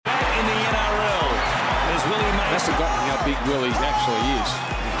just forgotten how big Willie actually is.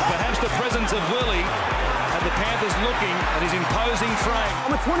 Perhaps the presence of Willie had the Panthers looking at his imposing frame.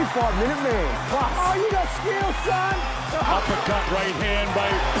 I'm a 25-minute man. Plus. Oh, you got skill, son. Uppercut right hand by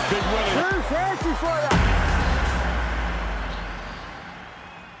Big Willie. Too fancy for you.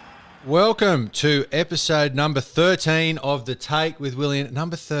 Welcome to episode number 13 of The Take with Willie.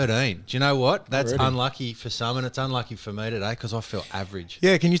 Number 13. Do you know what? That's unlucky for some and it's unlucky for me today because I feel average.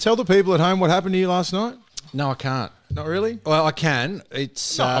 Yeah, can you tell the people at home what happened to you last night? No, I can't. Not really? Well, I can.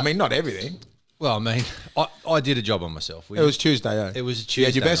 It's. No, I mean, not everything. Well, I mean, I did a job on myself. It was Tuesday, eh? It was a Tuesday. You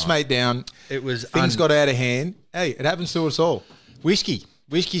had your best night. mate down. It was. Things got out of hand. Hey, it happens to us all. Whiskey.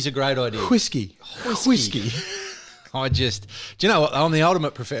 Whiskey's a great idea. Whiskey. Do you know what? I'm the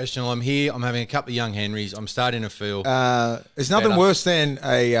ultimate professional. I'm here. I'm having a couple of young Henrys. I'm starting to feel. There's nothing worse than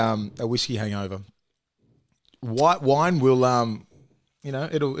a whiskey hangover. White wine will,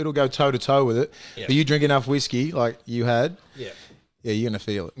 it'll go toe to toe with it. Yeah. But you drink enough whiskey like you had, Yeah, you're going to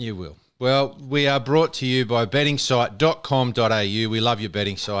feel it. you will. Well, we are brought to you by bettingsite.com.au. We love your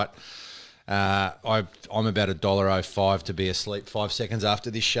betting site. I'm about $1.05 to be asleep 5 seconds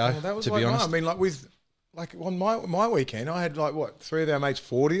after this show. Well, that was to like be honest. I mean, on my weekend, I had three of our mates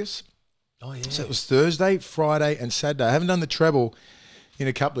 40th. Oh yeah. So it was Thursday, Friday, and Saturday. I haven't done the treble in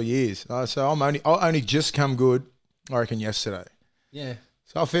a couple of years. So I only just come good, I reckon, yesterday. Yeah.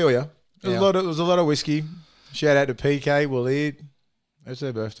 So I feel you. There was a lot of whiskey. Shout out to PK, Waleed. That's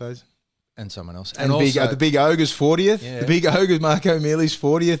their birthdays. And someone else. And also, the Big Ogre's 40th. Yeah. The Big Ogre's Marco Mealy's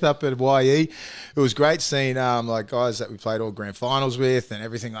 40th up at YE. It was great seeing guys that we played all grand finals with and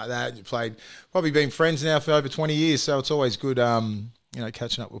everything like that. You probably been friends now for over 20 years, so it's always good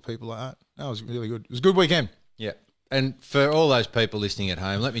catching up with people like that. That was really good. It was a good weekend. Yeah. And for all those people listening at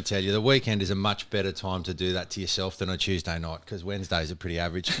home, let me tell you, the weekend is a much better time to do that to yourself than a Tuesday night because Wednesdays are pretty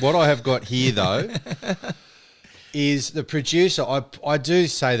average. What I have got here, though, is the producer. I do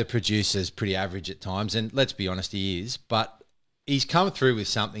say the producer's pretty average at times, and let's be honest, he is. But he's come through with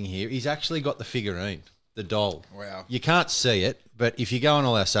something here. He's actually got the figurine, the doll. Wow. You can't see it, but if you go on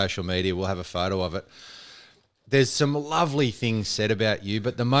all our social media, we'll have a photo of it. There's some lovely things said about you,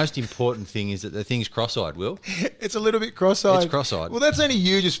 but the most important thing is that the thing's cross-eyed, Will. It's a little bit cross-eyed. It's cross-eyed. Well, that's only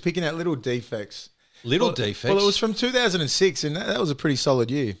you just picking out little defects. Defects? Well, it was from 2006, and that was a pretty solid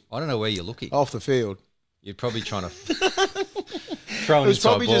year. I don't know where you're looking. Off the field. You're probably trying to throw an It was inside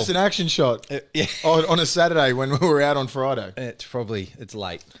probably ball. just an action shot Yeah. on a Saturday when we were out on Friday. It's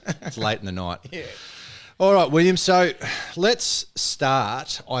late. It's late in the night. Yeah. All right, William. So let's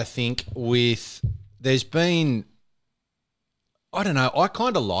start, I think, with there's been, I don't know, I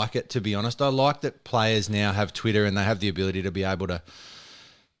kind of like it, to be honest. I like that players now have Twitter and they have the ability to be able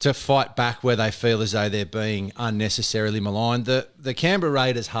to fight back where they feel as though they're being unnecessarily maligned. The Canberra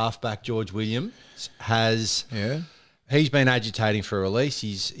Raiders halfback, George Williams, he's been agitating for a release.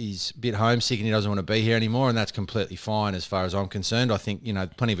 He's a bit homesick and he doesn't want to be here anymore, and that's completely fine as far as I'm concerned. I think,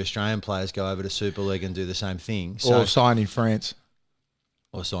 plenty of Australian players go over to Super League and do the same thing. Or sign in France.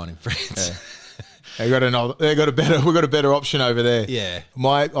 Or sign in France. Yeah. We've got a better option over there. Yeah.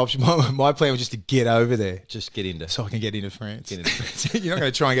 My plan was just to get over there. Just get into. So I can get into France. You're not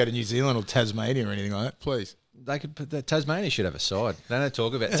going to try and go to New Zealand or Tasmania or anything like that, please. They could put Tasmania should have a side. They don't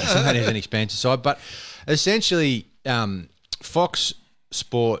talk about Tasmania as an expansion side, but essentially, Fox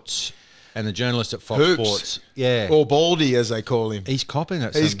Sports and the journalist at Fox Hoops. Sports, yeah, or Baldy as they call him. he's copping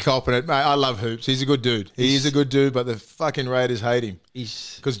it. He's copping it, mate. I love Hoops. He's a good dude. He's a good dude, but the fucking Raiders hate him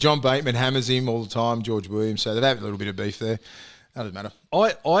because John Bateman hammers him all the time. George Williams, so they have a little bit of beef there. That doesn't matter.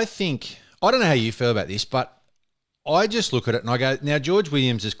 I think I don't know how you feel about this, but I just look at it and I go, now George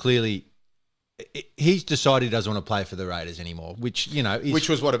Williams is clearly. He's decided he doesn't want to play for the Raiders anymore, which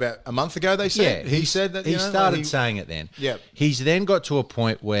was what, about a month ago they said? Yeah, he said that. He started saying it then. Yeah. He's then got to a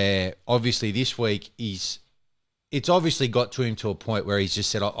point where obviously this week it's obviously got to him to a point where he's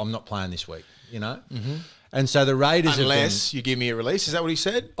just said, I'm not playing this week, Mm-hmm. And so the Raiders unless you give me a release. Is that what he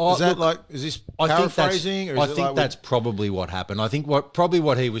said? Oh, is this paraphrasing? I think that's probably what happened. I think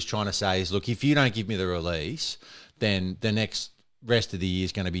what he was trying to say is, look, if you don't give me the release, then the next rest of the year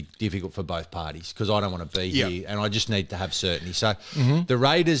is going to be difficult for both parties because I don't want to be here and I just need to have certainty. So the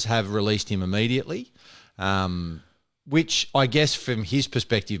Raiders have released him immediately, which I guess from his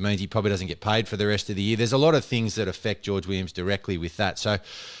perspective means he probably doesn't get paid for the rest of the year. There's a lot of things that affect George Williams directly with that. So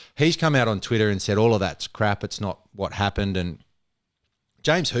he's come out on Twitter and said all of that's crap. It's not what happened. And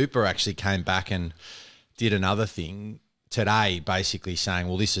James Hooper actually came back and did another thing today, basically saying,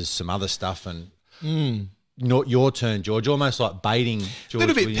 well, this is some other stuff and not your turn, George. Almost like baiting George. A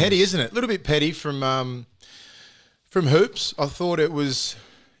little bit Williams. petty, isn't it? A little bit petty from Hoops. I thought it was,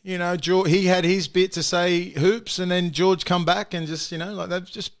 You know, he had his bit to say hoops, and then George come back and just, you know, like they're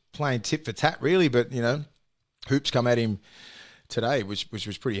just playing tit for tat, really. But, you know, hoops come at him today, which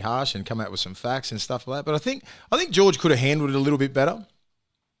was pretty harsh, and come out with some facts and stuff like that. But I think George could have handled it a little bit better.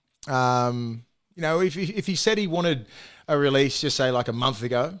 You know, if he said he wanted a release, just say like a month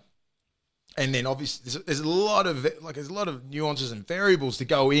ago, and then obviously there's a lot of nuances and variables to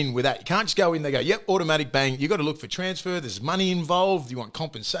go in with that. You can't just go in, they go, yep, automatic, bang. You got to look for transfer. There's money involved. You want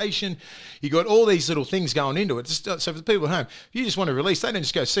compensation. You got all these little things going into it. So for the people at home, if you just want to release, they don't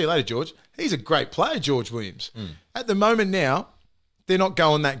just go, see you later, George. He's a great player, George Williams. At the moment now, they're not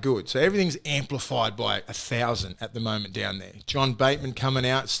going that good. So everything's amplified by 1,000 at the moment down there. John Bateman coming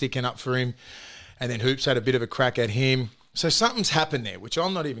out, sticking up for him, and then Hoops had a bit of a crack at him. So something's happened there, which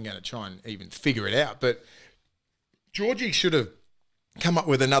I'm not even going to try and even figure it out. But Georgie should have come up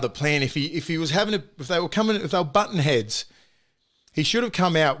with another plan. If they were button heads, he should have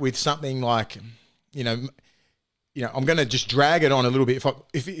come out with something like, you know, I'm going to just drag it on a little bit.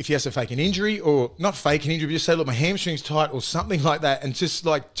 If he has to fake an injury, or not fake an injury, but just say, look, my hamstring's tight, or something like that, and just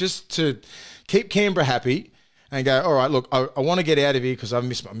to keep Canberra happy. And go, all right, look, I want to get out of here because I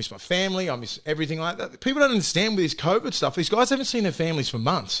miss my family. I miss everything like that. People don't understand with this COVID stuff. These guys haven't seen their families for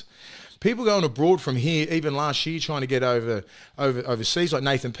months. People going abroad from here, even last year, trying to get overseas, like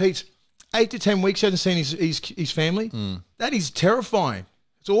Nathan Peets, 8 to 10 weeks hasn't seen his family. That is terrifying.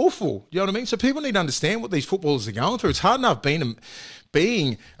 It's awful. You know what I mean? So people need to understand what these footballers are going through. It's hard enough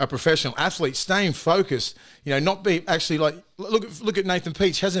being a professional athlete, staying focused. You know, not be actually like look at Nathan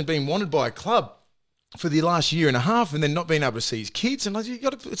Peets, hasn't been wanted by a club for the last year and a half, and then not being able to see his kids, and you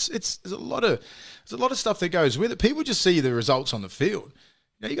got to. There's a lot of stuff that goes with it. People just see the results on the field.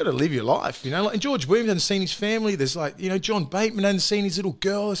 You know, you got to live your life. You know, like, and George Williams hasn't seen his family. There's like, you know, John Bateman hasn't seen his little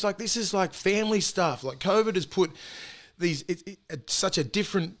girl. It's like, this is like family stuff. Like COVID has put such a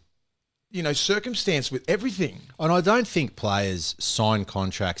different, you know, circumstance with everything. And I don't think players sign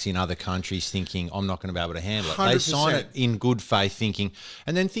contracts in other countries thinking, I'm not going to be able to handle it. 100%. They sign it in good faith thinking,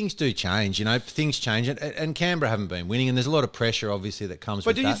 and then things do change, you know, things change. And Canberra haven't been winning, and there's a lot of pressure, obviously, that comes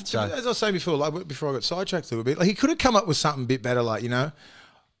with that. So, as I was saying before, like before I got sidetracked a little bit, like he could have come up with something a bit better, like, you know,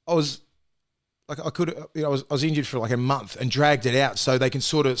 I was injured for like a month and dragged it out so they can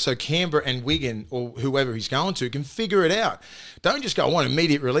so Canberra and Wigan or whoever he's going to can figure it out. Don't just go, I want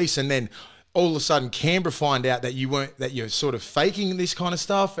immediate release, and then all of a sudden Canberra find out that you're sort of faking this kind of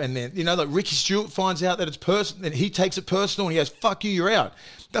stuff, and then, you know, like Ricky Stewart finds out that it's personal, and he takes it personal and he goes, fuck you, you're out.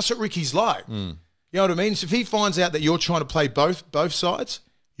 That's what Ricky's like. You know what I mean? So if he finds out that you're trying to play both sides,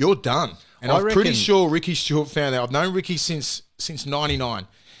 you're done. And I'm pretty sure Ricky Stewart found out. I've known Ricky since 99.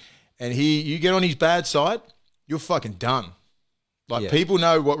 And you get on his bad side, you're fucking done. Like, people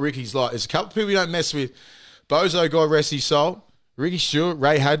know what Ricky's like. There's a couple of people you don't mess with. Bozo, God rest his soul. Ricky Stewart,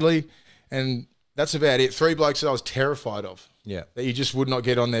 Ray Hadley, and that's about it. 3 blokes that I was terrified of. Yeah. That you just would not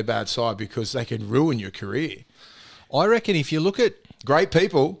get on their bad side because they can ruin your career. I reckon if you look at great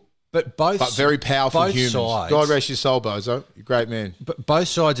people, but very powerful humans. Sides, God rest your soul, Bozo. You're a great man. But both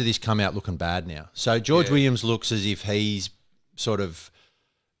sides of this come out looking bad now. So George Williams looks as if he's sort of,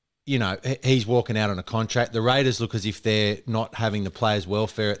 you know, he's walking out on a contract. The Raiders look as if they're not having the players'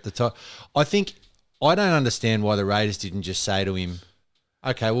 welfare at the top. I don't understand why the Raiders didn't just say to him,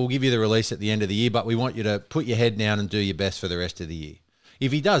 okay, we'll give you the release at the end of the year, but we want you to put your head down and do your best for the rest of the year.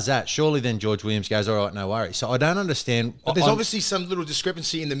 If he does that, surely then George Williams goes, all right, no worries. So I don't understand. But there's obviously some little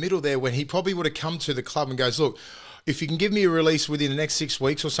discrepancy in the middle there when he probably would have come to the club and goes, look, if you can give me a release within the next 6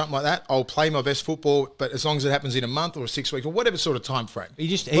 weeks or something like that, I'll play my best football, but as long as it happens in a month or 6 weeks or whatever sort of time frame. He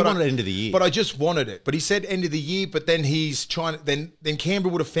wanted it end of the year. But I just wanted it. But he said end of the year, but then he's trying to, then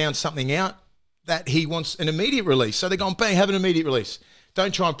Canberra would have found something out that he wants an immediate release. So they're going, bang, have an immediate release.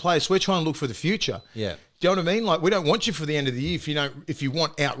 Don't try and play us. We're trying to look for the future. Yeah. Do you know what I mean? Like, we don't want you for the end of the year if you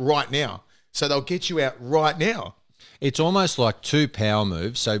want out right now. So they'll get you out right now. It's almost like 2 power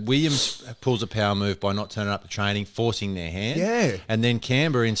moves. So Williams pulls a power move by not turning up to training, forcing their hand. Yeah. And then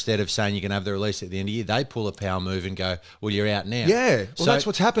Canberra, instead of saying you can have the release at the end of the year, they pull a power move and go, well, you're out now. Yeah. Well, so that's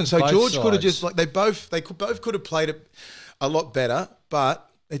what's happened. So George could have just, like, they both could have played it a lot better, but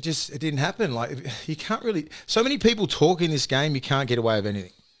it didn't happen. Like, you can't really, so many people talk in this game, you can't get away with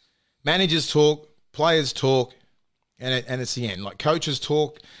anything. Managers talk, players talk, and it's the end. Like, coaches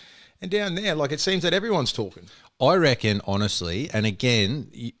talk, and down there, like, it seems that everyone's talking. I reckon, honestly, and again,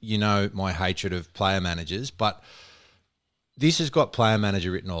 you know my hatred of player managers, but this has got player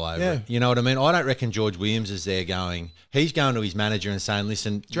manager written all over it. You know what I mean? I don't reckon George Williams is there going, he's going to his manager and saying,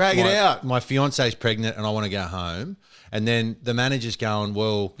 listen, drag it out. My fiance's pregnant and I want to go home. And then the manager's going,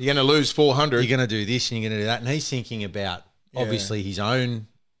 well, you're going to lose 400. You're going to do this and you're going to do that. And he's thinking about, obviously, his own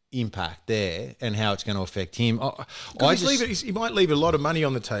impact there and how it's going to affect him. He might leave a lot of money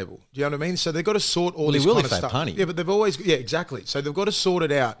on the table. Do you know what I mean? So they've got to sort all this he will kind if of they stuff. punny. Yeah, but exactly. So they've got to sort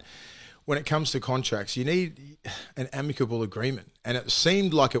it out. When it comes to contracts, you need an amicable agreement. And it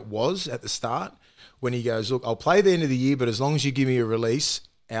seemed like it was at the start when he goes, look, I'll play the end of the year, but as long as you give me a release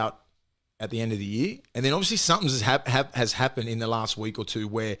out at the end of the year. And then obviously something has happened in the last week or two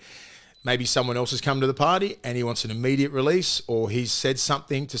where maybe someone else has come to the party and he wants an immediate release, or he's said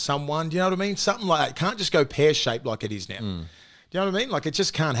something to someone. Do you know what I mean? Something like that. It can't just go pear-shaped like it is now. Do you know what I mean? Like, it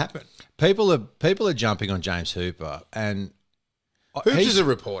just can't happen. People are jumping on James Hooper, and Hoops is a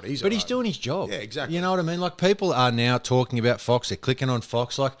reporter. He's doing his job. Yeah, exactly. You know what I mean? Like, people are now talking about Fox. They're clicking on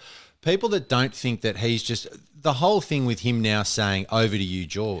Fox. Like, people that don't think that he's just – the whole thing with him now saying, over to you,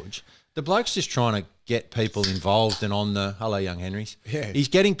 George, the bloke's just trying to get people involved and on the – hello, young Henrys. Yeah. He's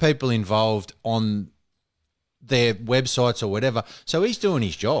getting people involved on their websites or whatever. So he's doing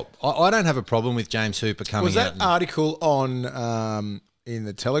his job. I don't have a problem with James Hooper coming Was out. that article on in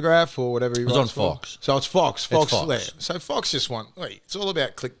the Telegraph or whatever he was writes on for? Fox. So it's Fox. Fox. There. So Fox just it's all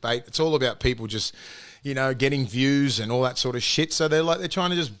about clickbait. It's all about people just, getting views and all that sort of shit. So they're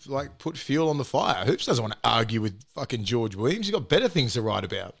trying to just like put fuel on the fire. Hoops doesn't want to argue with fucking George Williams. He's got better things to write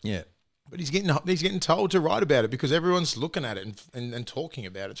about. Yeah. But he's getting told to write about it because everyone's looking at it and talking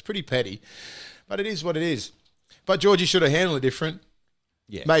about it. It's pretty petty, but it is what it is. But Georgie should have handled it different.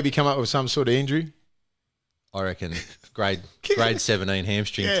 Yeah. Maybe come up with some sort of injury. I reckon grade 17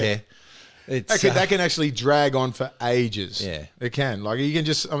 hamstring tear. It's, that can actually drag on for ages. Yeah. It can. Like, you can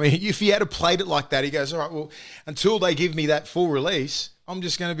just, if he had played it like that, he goes, all right, well, until they give me that full release, I'm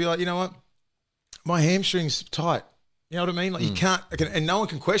just going to be like, you know what? My hamstring's tight. You know what I mean? Like, you can't, and no one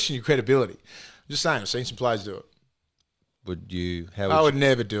can question your credibility. I'm just saying, I've seen some players do it. I would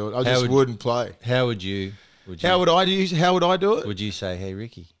never do it. I just wouldn't play. How would you? How would I do it? Would you say, hey,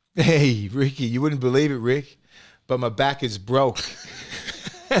 Ricky? Hey, Ricky, you wouldn't believe it, Rick, but my back is broke.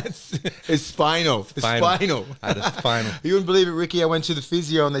 It's spinal. It's spinal. I had a spinal. You wouldn't believe it, Ricky. I went to the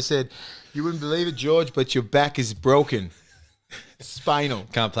physio and they said, you wouldn't believe it, George, but your back is broken. Spinal.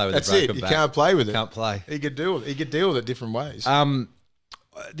 Can't play with That's a broken it. back. You can't play with it. Can't play. He could deal with it. He could deal with it different ways.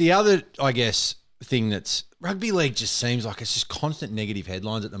 The other, I guess, thing that's rugby league just seems like it's just constant negative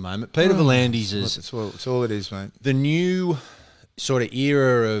headlines at the moment. Peter V'landys is It's all it is, mate. the new sort of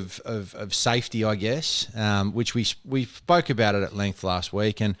era of safety, I guess, which we spoke about it at length last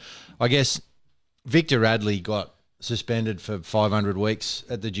week. And I guess Victor Radley got suspended for 500 weeks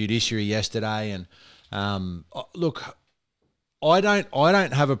at the judiciary yesterday. And look, I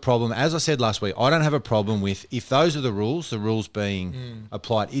don't have a problem. As I said last week, I don't have a problem with if those are the rules being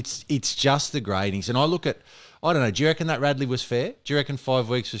applied. It's just the gradings. And I look at, I don't know, do you reckon that Radley was fair? Do you reckon 5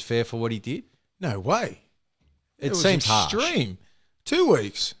 weeks was fair for what he did? No way. It seems extreme. 2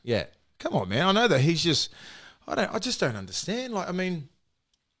 weeks. Yeah. Come on, man. I know that he's just. I just don't understand. Like,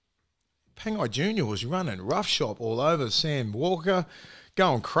 Pangai Jr. was running roughshod all over Sam Walker,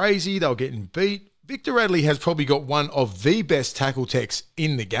 going crazy. They were getting beat. Victor Radley has probably got one of the best tackle techs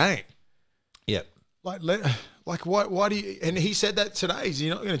in the game. Yep. Like why do you? And he said that today.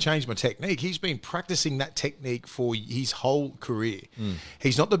 You're not going to change my technique. He's been practicing that technique for his whole career.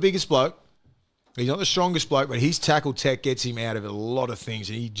 He's not the biggest bloke. He's not the strongest bloke, but his tackle tech gets him out of a lot of things,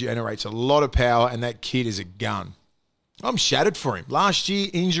 and he generates a lot of power, and that kid is a gun. I'm shattered for him. Last year,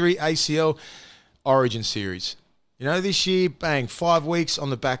 injury, ACL, Origin Series. This year, bang, 5 weeks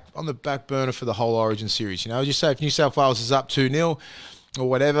on the back burner for the whole Origin Series. Just say if New South Wales is up 2-0 or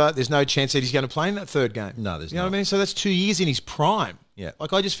whatever, there's no chance that he's going to play in that third game. No, there's not. You know what I mean? So that's 2 years in his prime. Yeah.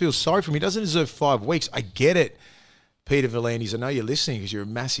 Like, I just feel sorry for him. He doesn't deserve 5 weeks. I get it, Peter V'landys. I know you're listening because you're a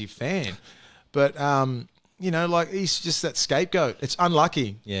massive fan. But, he's just that scapegoat. It's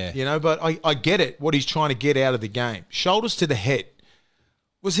unlucky. Yeah. But I get it, what he's trying to get out of the game. Shoulders to the head.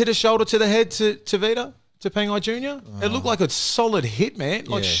 Was hit a shoulder to the head to Vita? To Pangai Jr.? It looked like a solid hit, man.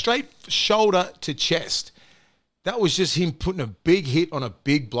 Like straight shoulder to chest. That was just him putting a big hit on a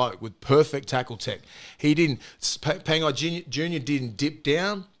big bloke with perfect tackle tech. He didn't. Pangai Jr. didn't dip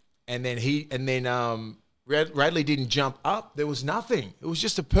down, and then Radley didn't jump up. There was nothing. It was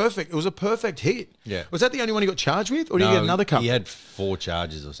just a perfect hit. Yeah. Was that the only one he got charged with, or did he get another couple? He had 4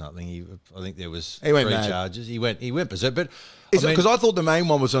 charges or something. I think there was he went 3 mad. charges. He went berserk. But because I thought the main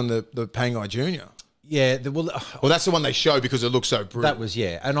one was on the Pangai Jr. Yeah, well, that's the one they show because it looks so brutal. That was,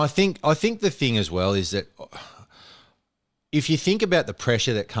 and I think the thing as well is that if you think about the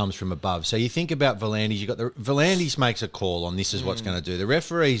pressure that comes from above, so you think about V'landys, V'landys makes a call on this is what's going to do. The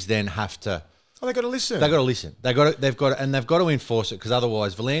referees then have to. Oh, they got to listen. They've got to listen. They've got to enforce it because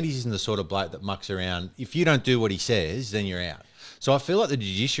otherwise, V'landys isn't the sort of bloke that mucks around. If you don't do what he says, then you're out. So I feel like the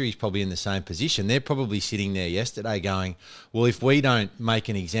judiciary is probably in the same position. They're probably sitting there yesterday going, well, if we don't make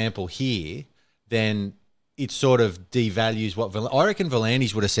an example here, then it sort of devalues what I reckon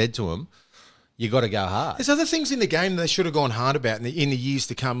Volandis would have said to him. You got to go hard. There's other things in the game they should have gone hard about in the years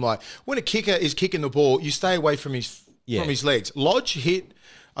to come. Like when a kicker is kicking the ball, you stay away from his legs. Lodge hit,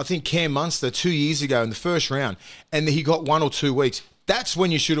 I think, Cam Munster 2 years ago in the first round, and he got 1 or 2 weeks. That's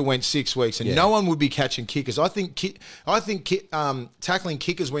when you should have went 6 weeks, and no one would be catching kickers. I think tackling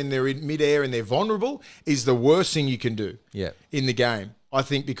kickers when they're in midair and they're vulnerable is the worst thing you can do. In the game. I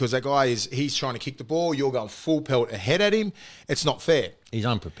think because that guy he's trying to kick the ball, you're going full pelt ahead at him. It's not fair. He's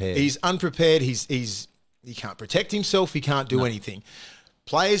unprepared. He can't protect himself. He can't do anything.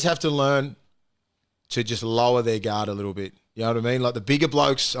 Players have to learn to just lower their guard a little bit. You know what I mean? Like the bigger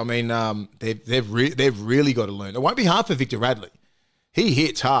blokes. I mean, they've really got to learn. It won't be hard for Victor Radley. He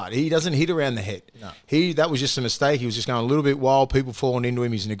hits hard. He doesn't hit around the head. No. That was just a mistake. He was just going a little bit wild. People falling into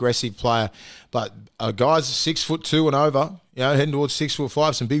him. He's an aggressive player. But guys 6'2" and over, heading towards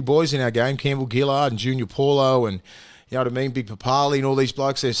 6'5", some big boys in our game. Campbell Gillard and Junior Paulo and, you know what I mean, Big Papali and all these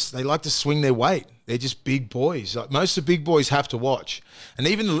blokes. They like to swing their weight. They're just big boys. Like most of the big boys have to watch. But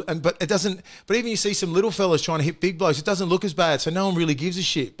even you see some little fellas trying to hit big blokes, it doesn't look as bad. So no one really gives a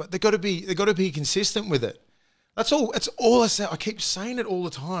shit. But they've got to be consistent with it. That's all I say. I keep saying it all the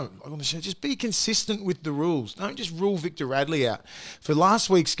time on the show. Just be consistent with the rules. Don't just rule Victor Radley out. For last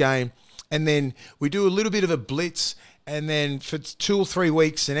week's game, and then we do a little bit of a blitz, and then for 2 or 3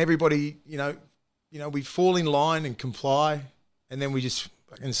 weeks, and everybody, we fall in line and comply, and then we just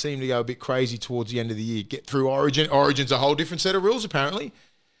fucking seem to go a bit crazy towards the end of the year. Get through Origin. Origin's a whole different set of rules, apparently.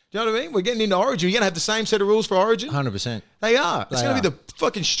 Do you know what I mean? We're getting into Origin. You're going to have the same set of rules for Origin? 100%. They are. It's going to be the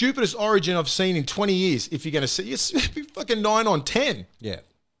fucking stupidest Origin I've seen in 20 years if you're going to see. It's be fucking 9 on 10. Yeah.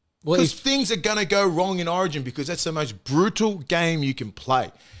 Because things are going to go wrong in Origin because that's the most brutal game you can play.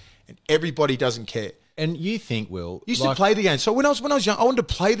 And everybody doesn't care. And you think, Will... Used to play the game. So when I was young, I wanted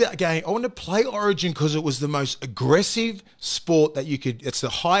to play that game. I wanted to play Origin because it was the most aggressive sport that you could... It's the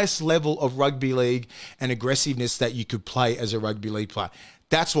highest level of rugby league and aggressiveness that you could play as a rugby league player.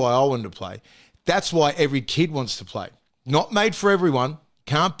 That's why I wanted to play. That's why every kid wants to play. Not made for everyone.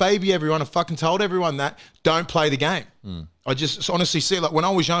 Can't baby everyone. I fucking told everyone that. Don't play the game. I just honestly see, like when I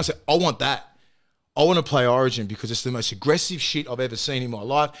was young, I said, I want that. I want to play Origin because it's the most aggressive shit I've ever seen in my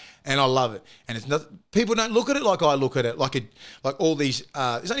life, and I love it. And it's not, people don't look at it like I look at it, like all these.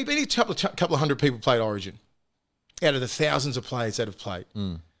 There's only been a couple of hundred people played Origin out of the thousands of players that have played. You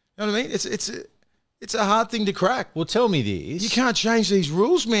know what I mean? It's a hard thing to crack. Well, tell me this. You can't change these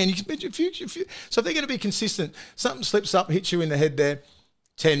rules, man. So if they're going to be consistent, something slips up, hits you in the head there,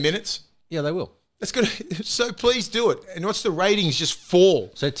 10 minutes. Yeah, they will. That's good. So please do it. And what's the ratings just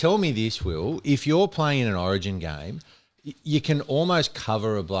fall? So tell me this, Will. If you're playing in an Origin game, you can almost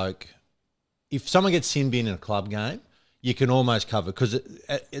cover a bloke. If someone gets sin bin in a club game, you can almost cover because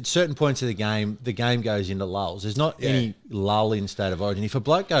at certain points of the game goes into lulls. There's not any lull in State of Origin. If a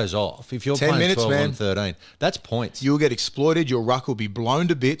bloke goes off, if you're 10 playing minutes, 12 man, on 13, that's points. You'll get exploited. Your ruck will be blown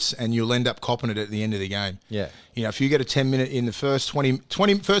to bits, and you'll end up copping it at the end of the game. Yeah. If you get a 10-minute in the first 20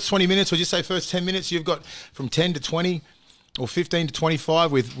 minutes, or just say first 10 minutes, you've got from 10 to 20 or 15 to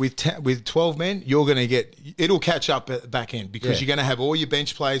 25 with 12 men, you're going to get – it'll catch up at the back end because you're going to have all your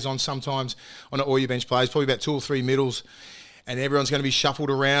bench players on sometimes – not all your bench players, probably about 2 or 3 middles, and everyone's going to be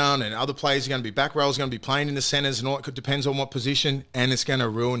shuffled around, and other players are going to be back rows, going to be playing in the centres, and all it depends on what position, and it's going to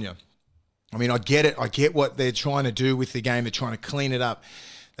ruin you. I mean, I get it. I get what they're trying to do with the game. They're trying to clean it up.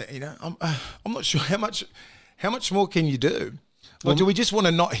 I'm not sure how much more can you do. Like, do we just want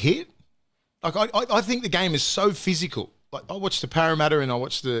to not hit? Like, I think the game is so physical. Like, I watched the Parramatta and I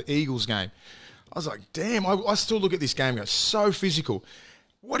watched the Eagles game. I was like, damn, I still look at this game and go, so physical.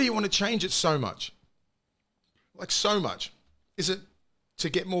 What do you want to change it so much? Like, so much. Is it to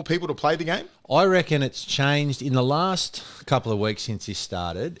get more people to play the game? I reckon it's changed in the last couple of weeks since this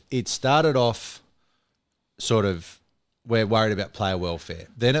started. It started off sort of, we're worried about player welfare.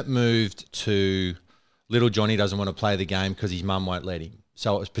 Then it moved to little Johnny doesn't want to play the game because his mum won't let him.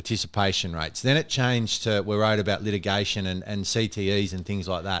 So it was participation rates. Then it changed to we're worried about litigation and CTEs and things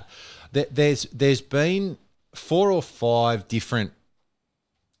like that. There's been 4 or 5 different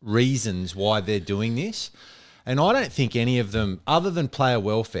reasons why they're doing this. And I don't think any of them, other than player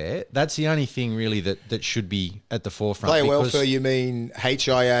welfare, that's the only thing really that should be at the forefront. Player welfare, you mean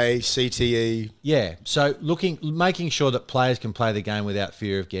HIA, CTE? Yeah. So making sure that players can play the game without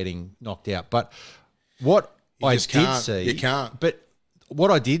fear of getting knocked out. But what I did see... You can't. But what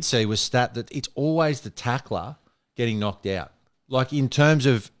I did see was that it's always the tackler getting knocked out. like in terms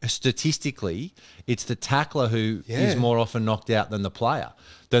of statistically, it's the tackler who is more often knocked out than the player,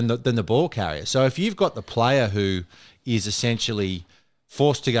 than the ball carrier. So if you've got the player who is essentially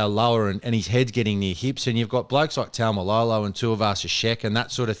forced to go lower and his head's getting near hips, and you've got blokes like Taumalolo and Tuivasa-Sheck and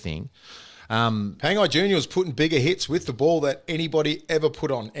that sort of thing. Pangai Jr. was putting bigger hits with the ball that anybody ever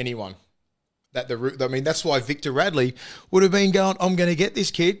put on anyone. That's why Victor Radley would have been going, I'm going to get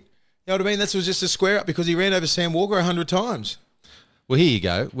this kid. You know what I mean? That was just a square up because he ran over Sam Walker 100 times. Well, here you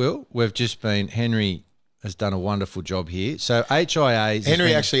go, Will. We've just been, Henry has done a wonderful job here. So HIAs.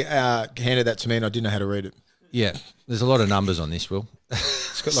 Henry actually handed that to me and I didn't know how to read it. Yeah, there's a lot of numbers on this, Will.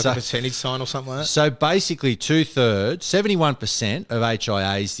 It's got like a percentage sign or something like that. So basically 2/3, 71% of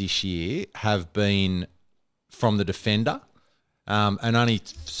HIAs this year have been from the defender, and only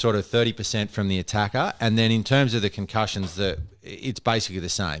sort of 30% from the attacker. And then in terms of the concussions, it's basically the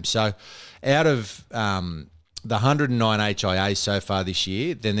same. So out of the 109 HIAs so far this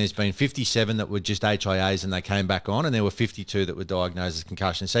year, then there's been 57 that were just HIAs and they came back on, and there were 52 that were diagnosed as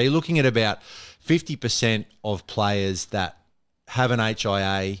concussions. So you're looking at about 50% of players that have an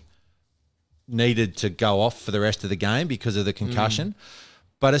HIA needed to go off for the rest of the game because of the concussion.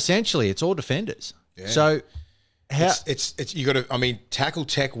 But essentially, it's all defenders. Yeah. So how it's you got to. I mean, tackle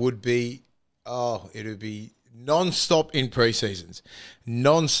tech would be it would be non-stop in pre-seasons,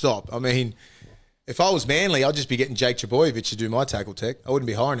 non-stop. I mean, if I was Manly, I'd just be getting Jake Trbojevic to do my tackle tech. I wouldn't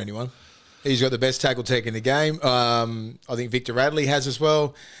be hiring anyone. He's got the best tackle tech in the game. I think Victor Radley has as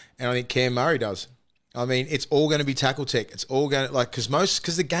well, and I think Cam Murray does. I mean, it's all going to be tackle tech. It's all going to,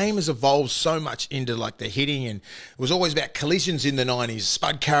 because the game has evolved so much into like the hitting, and it was always about collisions in the 90s,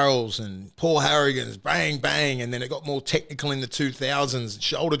 Spud Carrolls and Paul Harrigan's, bang, bang, and then it got more technical in the 2000s,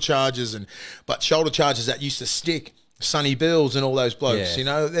 shoulder charges, but shoulder charges that used to stick, Sonny Bills and all those blokes, you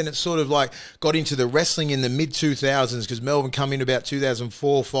know. Then it sort of like got into the wrestling in the mid-2000s because Melbourne come in about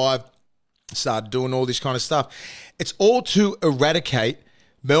 2004, 5, started doing all this kind of stuff. It's all to eradicate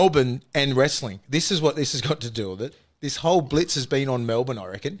Melbourne and wrestling. This is what this has got to do with it. This whole blitz has been on Melbourne, I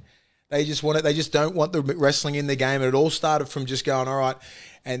reckon. They just want it. They just don't want the wrestling in the game. And it all started from just going, all right.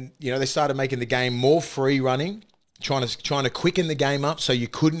 And, you know, they started making the game more free running, trying to quicken the game up so you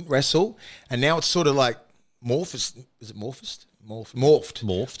couldn't wrestle. And now it's sort of like morphosed. Is it morphosed? Morphed.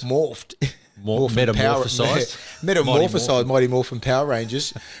 Metamorphosized Mighty Morphin Power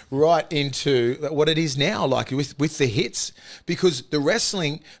Rangers right into what it is now, like with the hits. Because the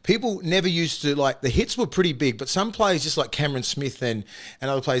wrestling, people never used to, like, the hits were pretty big, but some players just like Cameron Smith and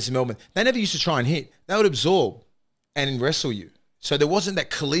other players in Melbourne, they never used to try and hit. They would absorb and wrestle you. So there wasn't that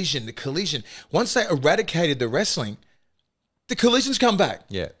collision. Once they eradicated the wrestling, the collisions come back.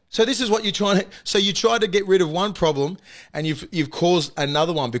 Yeah. So this is what you're trying to. So you try to get rid of one problem, and you've caused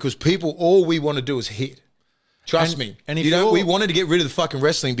another one because people, all we want to do is hit. Trust me. And if we wanted to get rid of the fucking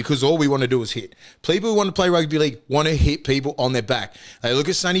wrestling because all we want to do is hit. People who want to play rugby league want to hit people on their back. They look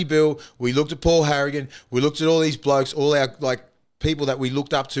at Sonny Bill. We looked at Paul Harrigan. We looked at all these blokes, all our like people that we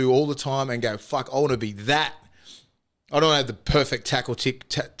looked up to all the time, and go, fuck, I want to be that. I don't have the perfect tackle tech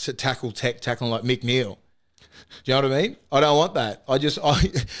tackling like Mick Neal. Do you know what I mean? I don't want that.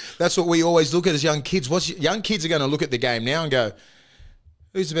 That's what we always look at as young kids. Young kids are going to look at the game now and go,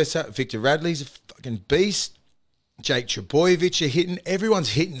 who's the best? Victor Radley's a fucking beast. Jake Trbojevic are hitting. Everyone's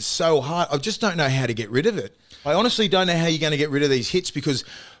hitting so hard. I just don't know how to get rid of it. I honestly don't know how you're going to get rid of these hits because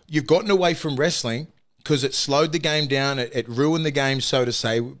you've gotten away from wrestling because it slowed the game down. It ruined the game, so to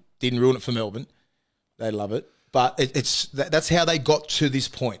say. Didn't ruin it for Melbourne. They love it. But that's how they got to this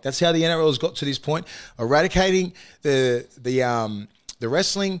point. That's how the NRL has got to this point, eradicating the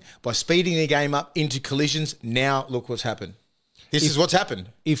wrestling by speeding the game up into collisions. Now look what's happened. This is what's happened.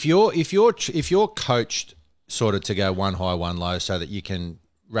 If you're coached sort of to go one high, one low, so that you can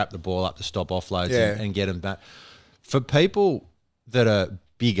wrap the ball up to stop offloads and get them back. For people that are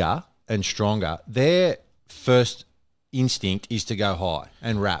bigger and stronger, their first instinct is to go high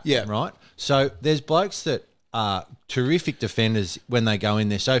and wrap. Yeah. Right. So there's blokes that are terrific defenders when they go in.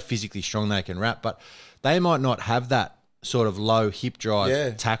 They're so physically strong they can wrap, but they might not have that sort of low hip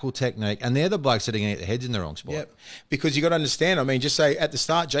drive tackle technique, and they're the blokes that are going to get their heads in the wrong spot. Yep. Because you got to understand, I mean, just say at the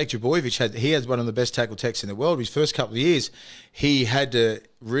start, Jake Trbojevic has one of the best tackle techs in the world. His first couple of years, he had to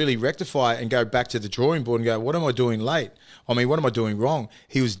really rectify and go back to the drawing board and go, what am I doing late? I mean, what am I doing wrong?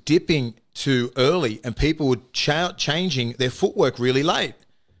 He was dipping too early, and people were changing their footwork really late.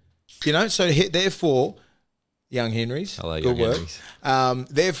 You know, so therefore, young Henrys, hello, good young work. Henrys.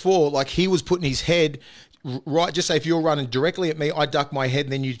 Therefore, like he was putting his head right. Just say if you're running directly at me, I duck my head,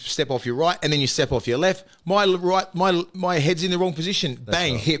 and then you step off your right, and then you step off your left. My head's in the wrong position.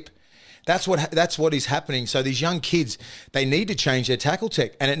 Bang, right. Hip. That's what is happening. So these young kids, they need to change their tackle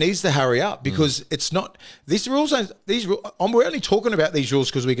tech, and it needs to hurry up because it's not these rules. We're only talking about these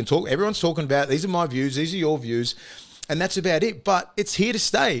rules because we can talk. Everyone's talking about these are my views, these are your views, and that's about it. But it's here to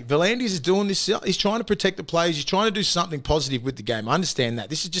stay. Volandis is doing this. He's trying to protect the players. He's trying to do something positive with the game. I understand that.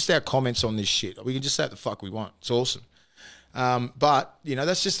 This is just our comments on this shit. We can just say what the fuck we want. It's awesome. But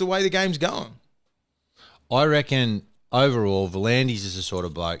that's just the way the game's going. I reckon. Overall, Volandis is the sort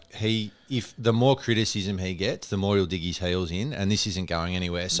of bloke. If the more criticism he gets, the more he'll dig his heels in, and this isn't going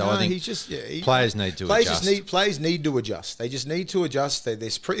anywhere. So I think players need to adjust. Players need to adjust. They just need to adjust. I'd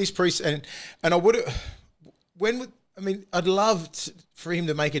love for him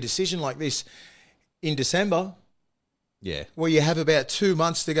to make a decision like this in December. Yeah. Where you have about 2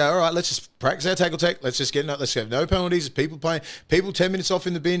 months to go, all right, let's just practice our tackle tech. Let's have no penalties. People 10 minutes off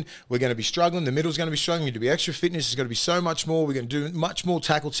in the bin. We're going to be struggling. The middle's going to be struggling. We're going to be extra fitness. There's going to be so much more. We're going to do much more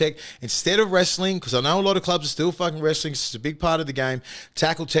tackle tech. Instead of wrestling, because I know a lot of clubs are still fucking wrestling. It's a big part of the game.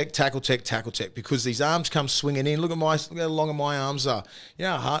 Tackle tech, tackle tech, tackle tech. Because these arms come swinging in. Look how long my arms are. You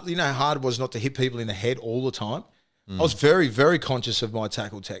know how hard it was not to hit people in the head all the time? I was very, very conscious of my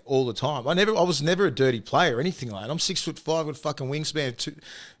tackle tech all the time. I was never a dirty player or anything like that. I'm 6'5" with fucking wingspan,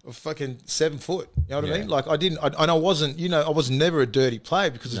 fucking 7 foot. You know what I mean? Like I was never a dirty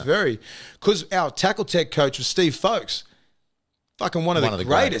player because because our tackle tech coach was Steve Folkes. Fucking one of the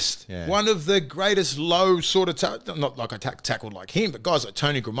greatest. Yeah. One of the greatest low sort of, not like I tackled like him, but guys like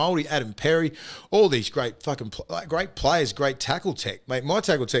Tony Grimaldi, Adam Perry, all these great fucking great players, great tackle tech. Mate, my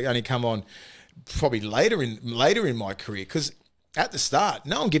tackle tech only come on probably later in my career because at the start,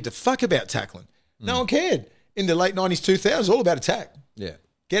 no one gave a fuck about tackling. No one cared. In the late 90s, 2000s, all about attack. Yeah.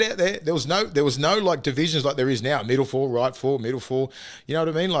 Get out there. There was no like divisions like there is now. Middle four, right four, middle four. You know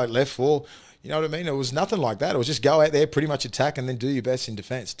what I mean? Like left four. You know what I mean? It was nothing like that. It was just go out there, pretty much attack, and then do your best in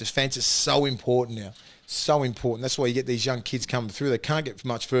defence. Defence is so important now. So important. That's why you get these young kids coming through. They can't get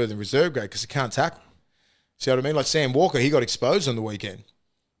much further than reserve grade because they can't tackle. See what I mean? Like Sam Walker, he got exposed on the weekend.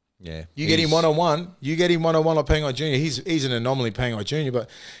 Yeah. You get him one-on-one. You get him one-on-one like Pangai Jr. He's an anomaly, Pangai Jr., but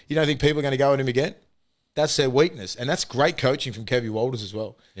you don't think people are going to go at him again? That's their weakness. And that's great coaching from Kevy Walters as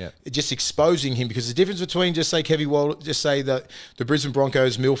well. Yeah. Just exposing him because the difference between just say Kevy Walters, just say the Brisbane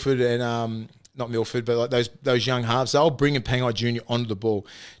Broncos, Milford and not Milford, but like those young halves, they'll bring in Pangai Jr. onto the ball.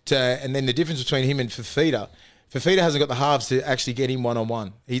 And then the difference between him and Fafita hasn't got the halves to actually get him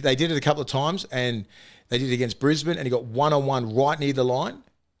one-on-one. They did it a couple of times and they did it against Brisbane and he got one-on-one right near the line.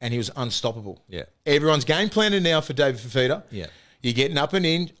 And he was unstoppable. Yeah. Everyone's game planning now for David Fafita. Yeah. You're getting up and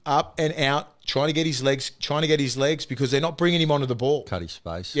in, up and out, trying to get his legs because they're not bringing him onto the ball. Cut his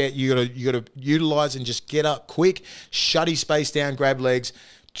space. Yeah, you got to utilise and just get up quick, shut his space down, grab legs,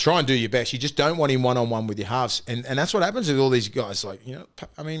 try and do your best. You just don't want him one-on-one with your halves. And that's what happens with all these guys. Like,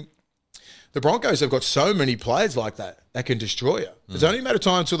 I mean, the Broncos have got so many players like that can destroy you. It's only a matter of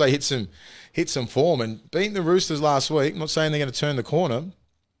time until they hit some form. And beating the Roosters last week, I'm not saying they're going to turn the corner,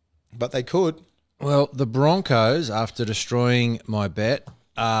 but they could. Well, the Broncos, after destroying my bet,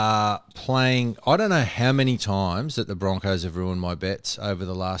 are playing. I don't know how many times that the Broncos have ruined my bets over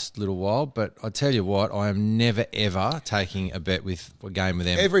the last little while, but I tell you what, I am never, ever taking a bet with a game with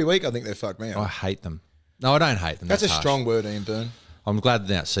them. Every week I think they fuck me up. I hate them. No, I don't hate them. That's a harsh. strong word, Ian Byrne. I'm glad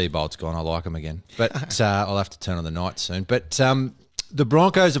that Seabolt's gone. I like them again. But I'll have to turn on the night soon. But the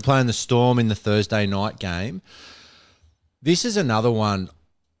Broncos are playing the Storm in the Thursday night game. This is another one.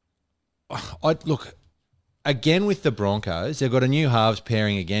 Look, again with the Broncos, they've got a new halves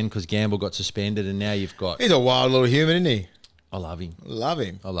pairing again because Gamble got suspended and now you've got... He's a wild little human, isn't he? I love him.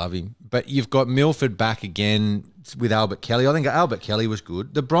 I love him. But you've got Milford back again with Albert Kelly. I think Albert Kelly was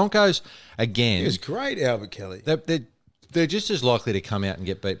good. The Broncos, again... He was great, Albert Kelly. They're just as likely to come out and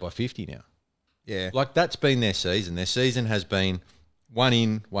get beat by 50 now. Yeah. Like, that's been their season. Their season has been one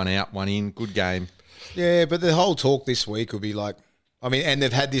in, one out, one in, good game. Yeah, but the whole talk this week will be like... I mean, and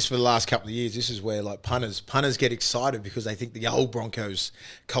they've had this for the last couple of years. This is where, like, punters get excited because they think the old Broncos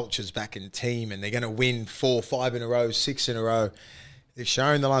culture's back in the team and they're going to win 4, 5 in a row, 6 in a row. They've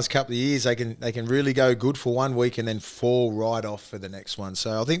shown the last couple of years they can really go good for 1 week and then fall right off for the next one.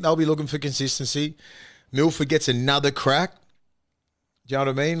 So I think they'll be looking for consistency. Milford gets another crack. Do you know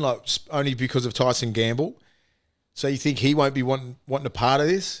what I mean? Like, only because of Tyson Gamble. So you think he won't be wanting a part of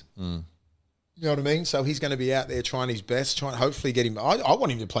this? Mm. You know what I mean? So he's going to be out there trying his best, trying hopefully get him. I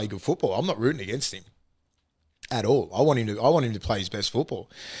want him to play good football. I'm not rooting against him at all. I want him to play his best football,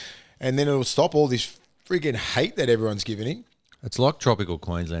 and then it'll stop all this frigging hate that everyone's giving him. It's like tropical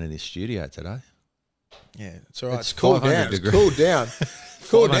Queensland in this studio today. Yeah, it's all right. It's It's cooled 500 down. It's degrees. cooled down.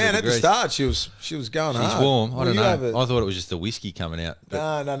 Cooled 500 down at the degrees. start. She was going hard. She's warm. I Well, don't you have know. it. I thought it was just the whiskey coming out.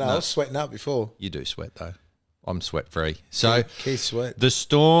 but No. I was sweating up before. You do sweat though. I'm sweat free. So Keith sweat. the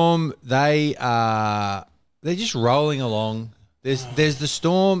Storm, they're just rolling along. There's the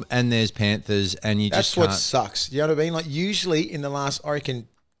Storm and there's Panthers, and you That's just what can't. sucks. You know what I mean? Like usually in the last, I reckon,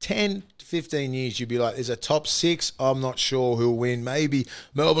 10 to 15 years, you'd be like, there's a top 6. I'm not sure who'll win. Maybe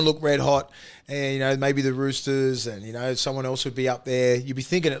Melbourne look red hot, and maybe the Roosters, and someone else would be up there. You'd be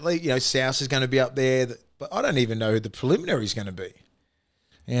thinking at least South is going to be up there, but I don't even know who the preliminary is going to be.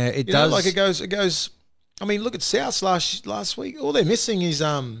 Yeah, it You know, does. like it goes. I mean, look at South last week. All they're missing is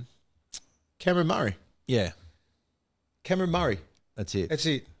Cameron Murray. Yeah, Cameron Murray. that's it. That's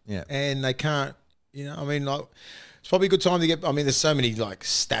it. Yeah. And they can't. I mean, like, it's probably a good time to get. I mean, there's so many like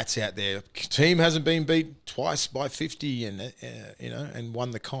stats out there. Team hasn't been beat twice by 50, and and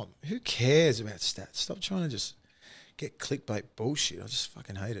won the comp. Who cares about stats? Stop trying to just get clickbait bullshit. I just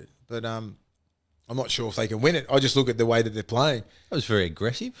fucking hate it. But I'm not sure if they can win it. I just look at the way that they're playing. That was very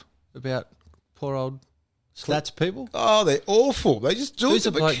aggressive about poor old stats people. Oh, they're awful. They just do Who's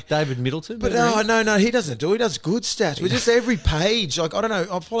it. the bloke? David Middleton. But remember him? no, he doesn't do it. He does good stats. But just every page, like, I don't know,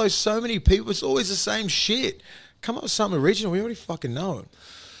 I follow so many people. It's always the same shit. Come up with something original. We already fucking know it.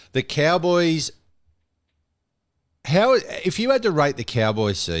 The Cowboys. If you had to rate the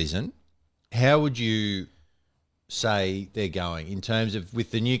Cowboys season, how would you say they're going in terms of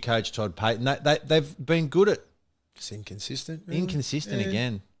with the new coach Todd Payton? They've been good at It's inconsistent. Really. inconsistent Yeah.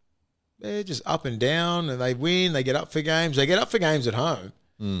 again. They're just up and down, and they win. They get up for games. They get up for games at home,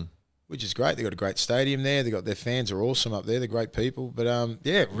 which is great. They got a great stadium there. They got their fans are awesome up there. They're great people. But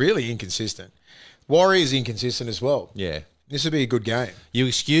really inconsistent. Warriors inconsistent as well. Yeah. This would be a good game. You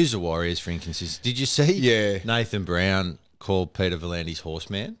excuse the Warriors for inconsistency. Did you see? Yeah. Nathan Brown called Peter Volandi's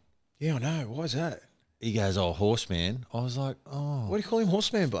horseman. Yeah, I know. Why is that? He goes, "Oh, horseman." I was like, "Oh, Why do you call him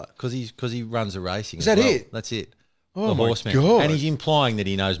horseman, but? because he runs a racing." Is as that well. it? That's it. Oh, the my horseman. God. And he's implying that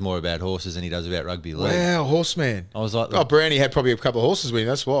he knows more about horses than he does about rugby league. Wow, horseman. I was like, Oh, Brownie had probably a couple of horses with him.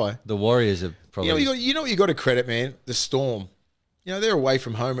 That's why. the Warriors are probably. You know what you got to credit, man? The Storm. They're away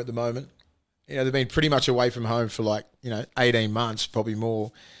from home at the moment. They've been pretty much away from home for 18 months, probably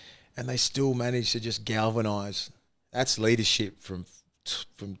more, and they still manage to just galvanise. That's leadership from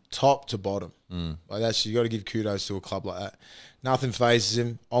top to bottom. Like you got to give kudos to a club like that. Nothing phases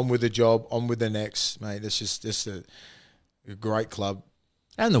him. On with the job. On with the next, mate. That's just a great club.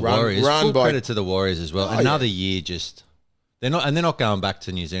 And the Run- Warriors. run Full by- credit to the Warriors as well. Oh, Another year, just they're not going back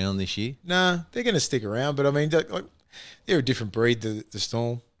to New Zealand this year. Nah, they're going to stick around, but I mean, they're a different breed. The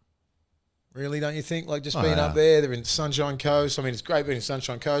Storm. Really, don't you think? Like just being up there, they're in Sunshine Coast. I mean, it's great being in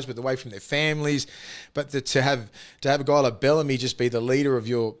Sunshine Coast, but away from their families. But to have a guy like Bellamy just be the leader of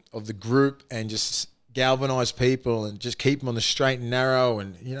the group and just galvanise people and just keep them on the straight and narrow,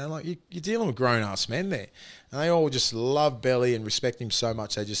 and you're dealing with grown ass men there, and they all just love Belly and respect him so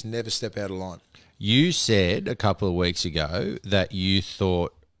much they just never step out of line. You said a couple of weeks ago that you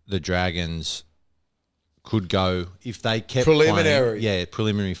thought the Dragons could go if they kept Preliminary. playing,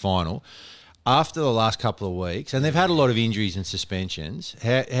 preliminary final. After the last couple of weeks, and they've had a lot of injuries and suspensions,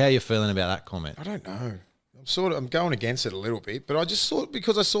 how are you feeling about that comment? I don't know. I'm going against it a little bit, but I just thought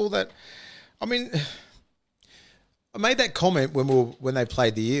because I saw that. I mean, I made that comment when they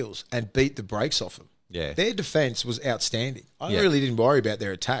played the Eels and beat the brakes off them. Yeah. Their defence was outstanding. I Yeah. really didn't worry about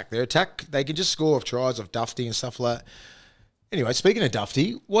their attack. Their attack, they can just score off tries of Dufty and stuff like that. Anyway, speaking of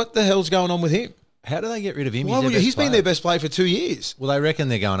Dufty, what the hell's going on with him? How do they get rid of him? He's been their best player for 2 years. Well, they reckon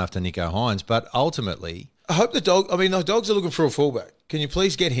they're going after Nico Hines, but ultimately, I hope the Dogs are looking for a fullback. Can you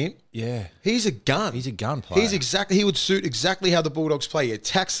please get him? yeah, He's a gun. he's a gun player. He would suit exactly how the Bulldogs play. He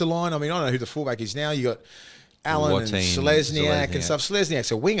attacks the line. I mean, I don't know who the fullback is now. You got Allen and Selesniak and stuff.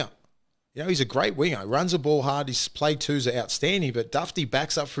 Selesniak's a winger. He's a great winger. Runs the ball hard. His play twos are outstanding. But Dufty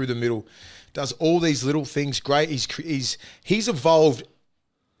backs up through the middle, does all these little things great. He's evolved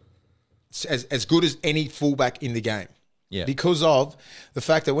as good as any fullback in the game. Yeah. Because of the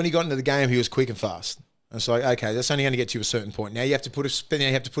fact that when he got into the game, he was quick and fast. And it's like, okay, that's only going to get you to a certain point. Now you have to put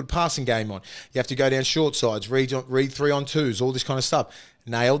a passing game on. You have to go down short sides, read 3-on-2s, all this kind of stuff.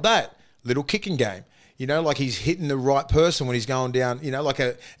 Nailed that. Little kicking game. Like he's hitting the right person when he's going down, like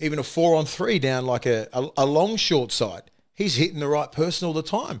even a 4-on-3 down like a long short side. He's hitting the right person all the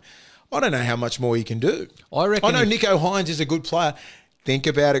time. I don't know how much more he can do. I know Nico Hines is a good player. Think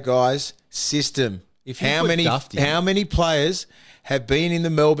about it, guys. System. If you How put many Dufty- how many players have been in the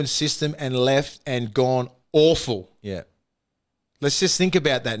Melbourne system and left and gone awful? Yeah. Let's just think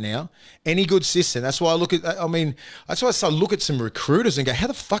about that now. Any good system. That's why I look at. That's why I look at some recruiters and go, "How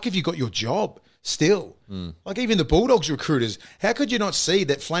the fuck have you got your job? still. Like even the Bulldogs recruiters, how could you not see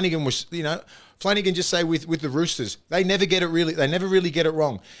that Flanagan was, Flanagan just say with the Roosters, they never really get it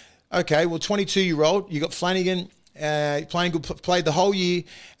wrong. Okay, well, 22-year-old, you got Flanagan playing good, played the whole year,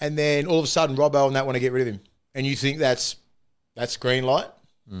 and then all of a sudden Robbo and that want to get rid of him. And you think that's green light?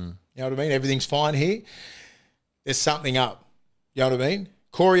 You know what I mean? Everything's fine here. There's something up. You know what I mean?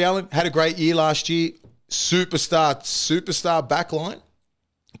 Corey Allen had a great year last year. Superstar backline.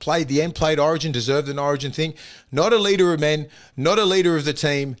 Played the end, played Origin, deserved an Origin thing. Not a leader of men, not a leader of the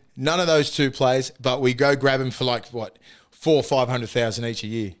team. None of those two players, but we go grab him for like, what, 400,000 or 500,000 each a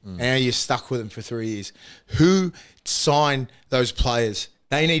year. And now you're stuck with them for 3 years. Who signed those players?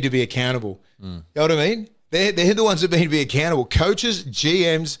 They need to be accountable. You know what I mean? They're the ones that need to be accountable. Coaches,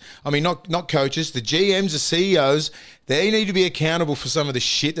 GMs, not coaches, the GMs, the CEOs, they need to be accountable for some of the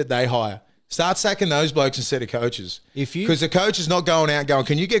shit that they hire. Start sacking those blokes instead of coaches. Because the coach is not going out going,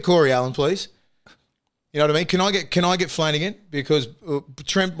 can you get Corey Allen, please? You know what I mean? Can I get Flanagan? Because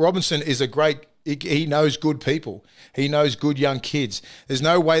Trent Robinson is a great, he knows good people. He knows good young kids. There's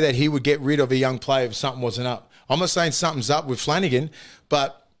no way that he would get rid of a young player if something wasn't up. I'm not saying something's up with Flanagan,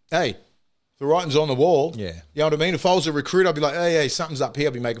 but hey, the writing's on the wall. Yeah. You know what I mean? If I was a recruiter, I'd be like, hey, something's up here.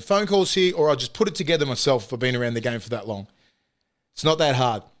 I'll be making phone calls here, or I'll just put it together myself if I've been around the game for that long. It's not that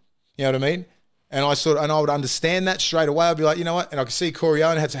hard. You know what I mean? And I would understand that straight away. I'd be like, you know what? And I could see Corey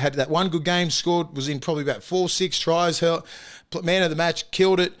Owen had that one good game, scored, was in probably about 4-6 tries, man of the match,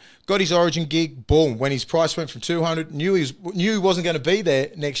 killed it, got his Origin gig, boom. When his price went from 200, knew he wasn't going to be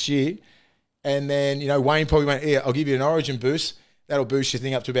there next year. And then, Wayne probably went, yeah, I'll give you an Origin boost. That'll boost your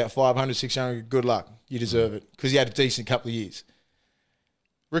thing up to about 500, 600. Good luck. You deserve it. Because he had a decent couple of years.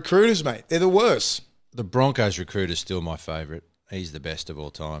 Recruiters, mate, they're the worst. The Broncos recruiter's still my favourite. He's the best of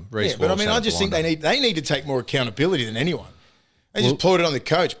all time. Yeah, but I just think they need to take more accountability than anyone. They just put it on the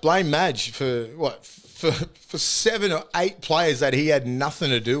coach. Blame Madge for 7 or 8 players that he had nothing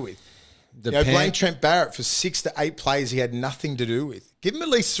to do with. Blame Trent Barrett for 6 to 8 players he had nothing to do with. Give him at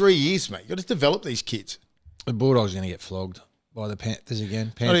least 3 years, mate. You got to develop these kids. The Bulldogs are going to get flogged by the Panthers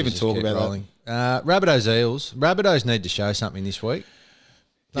again. Not even talk about that. Rabbitohs Eels. Rabbitohs need to show something this week.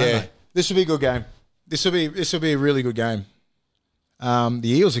 This will be a good game. This will be a really good game. The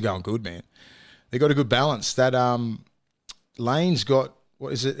Eels are going good, man. They got a good balance. That Lane's got,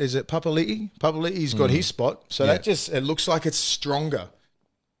 what is it? Is it Papali'i? Papali'i's got his spot. So that it looks like it's stronger.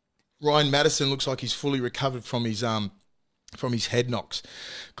 Ryan Madison looks like he's fully recovered from his head knocks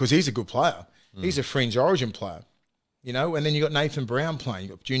because he's a good player. He's a fringe Origin player, And then you got Nathan Brown playing. You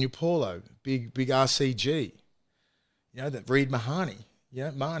got Junior Paulo, big RCG. That Reid Mahoney.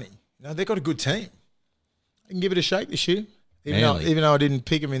 Marnie. They've got a good team. They can give it a shake this year. Even though I didn't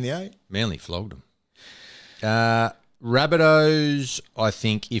pick him in the 8. Manly flogged them. Rabbitohs, I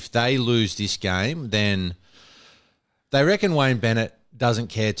think if they lose this game, then they reckon Wayne Bennett doesn't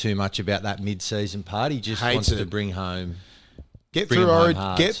care too much about that mid-season part. He just wants to bring home. Get through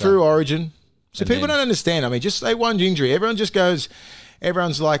Origin. So people don't understand. Just say one injury. Everyone just goes,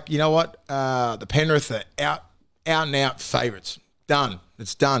 everyone's like, you know what? The Penrith are out-and-out favourites. Done.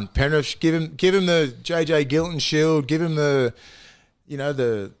 It's done. Penrith, give him the JJ Gilton Shield. Give him the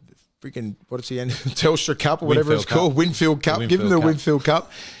freaking, what's the end? Telstra Cup or whatever it's called. Winfield Cup. Give him the Winfield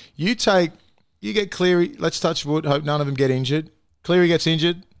Cup. You get Cleary. Let's touch wood. Hope none of them get injured. Cleary gets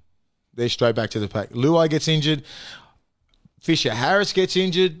injured. They're straight back to the pack. Luai gets injured. Fisher Harris gets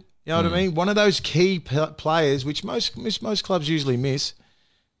injured. You know what I mean? One of those key players, which most clubs usually miss,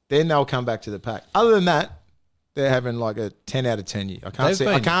 then they'll come back to the pack. Other than that, they're having like a 10 out of 10 year.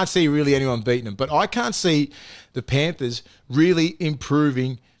 I can't see really anyone beating them. But I can't see the Panthers really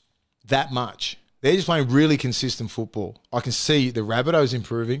improving that much. They're just playing really consistent football. I can see the Rabbitohs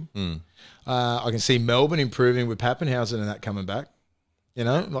improving. I can see Melbourne improving with Pappenhausen and that coming back.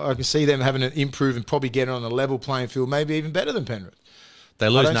 I can see them having an improve and probably getting on a level playing field, maybe even better than Penrith. They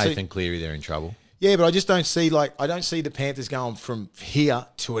lose Nathan Cleary, they're in trouble. Yeah, but I just don't see the Panthers going from here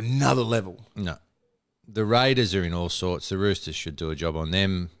to another level. No. The Raiders are in all sorts. The Roosters should do a job on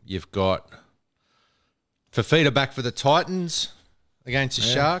them. You've got Fafita back for the Titans against the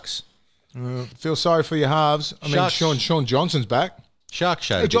Sharks. Feel sorry for your halves. Sean Johnson's back. Sharks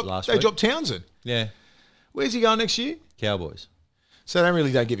showed a bit last week. They dropped Townsend. Yeah. Where's he going next year? Cowboys. So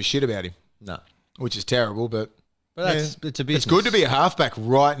they don't give a shit about him. No. Which is terrible, but it's a business. It's good to be a halfback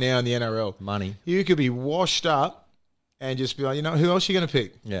right now in the NRL. Money. You could be washed up and just be like, who else are you going to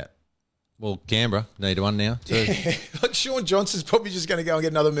pick? Yeah. Well, Canberra need one now too. Like Sean Johnson's probably just going to go and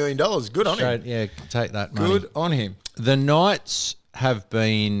get another $1 million. Good on him. Yeah, take that money. Good on him. The Knights have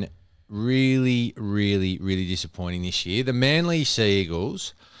been really, really, really disappointing this year. The Manly Sea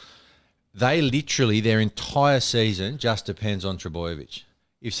Eagles, they literally, their entire season just depends on Trbojevic.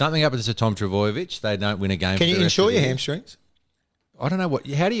 If something happens to Tom Trbojevic, they don't win a game. Can you insure your hamstrings? I don't know what do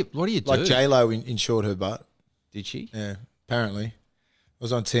you do? Like J-Lo insured her butt. Did she? Yeah, apparently. It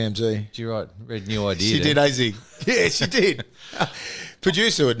was on TMZ. Did you read New Idea? She did, AZ. Yeah, she did.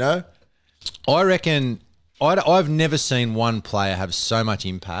 Producer would know. I reckon I've never seen one player have so much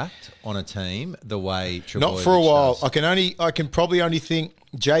impact on a team the way Trbojevic Not for a while. does. I can probably only think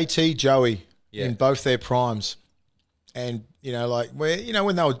JT, Joey in both their primes. And,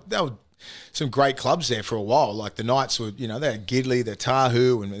 when they were some great clubs there for a while. Like the Knights were, they had Gidley, the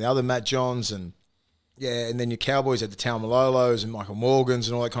Tahu, and the other Matt Johns, and then your Cowboys had the Taumalolos and Michael Morgans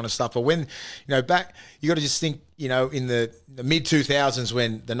and all that kind of stuff. But when, back, you got to just think, in the mid-2000s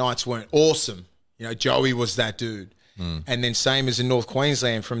when the Knights weren't awesome, Joey was that dude. And then same as in North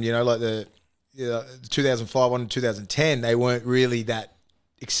Queensland from, the 2005 on to 2010, they weren't really that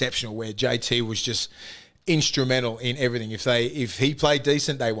exceptional where JT was just instrumental in everything. If he played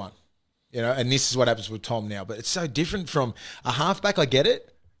decent, they won. And this is what happens with Tom now. But it's so different from a halfback, I get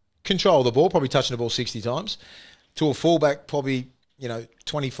it, control the ball, probably touching the ball 60 times, to a fullback, probably,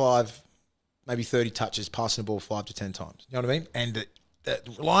 25, maybe 30 touches, passing the ball 5 to 10 times. You know what I mean? And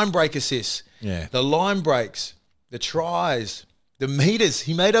the line break assists, the line breaks, the tries, the meters.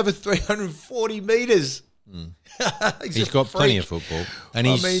 He made over 340 meters. He's got plenty of football. And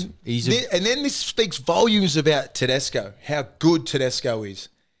and then this speaks volumes about Tedesco, how good Tedesco is.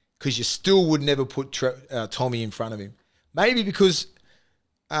 Because you still would never put Tommy in front of him. Maybe because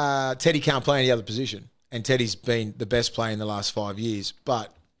Teddy can't play any other position. And Teddy's been the best player in the last 5 years.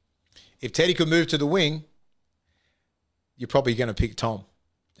 But if Teddy could move to the wing, you're probably going to pick Tom.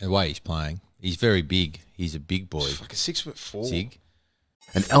 The way he's playing. He's very big. He's a big boy. He's like a 6'4". Zig.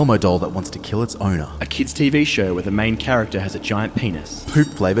 An Elmo doll that wants to kill its owner. A kids' TV show where the main character has a giant penis.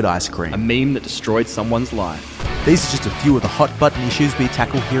 Poop-flavoured ice cream. A meme that destroyed someone's life. These are just a few of the hot button issues we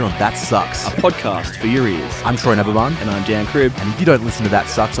tackle here on That Sucks. A podcast for your ears. I'm Troy Neverbarn. And I'm Dan Cribb. And if you don't listen to That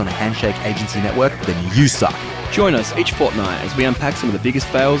Sucks on a Handshake Agency network, then you suck. Join us each fortnight as we unpack some of the biggest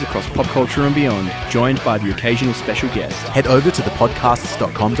fails across pop culture and beyond, joined by the occasional special guest. Head over to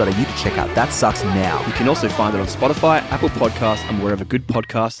thepodcasts.com.au to check out That Sucks now. You can also find it on Spotify, Apple Podcasts, and wherever good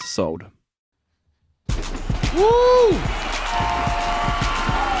podcasts are sold. Woo!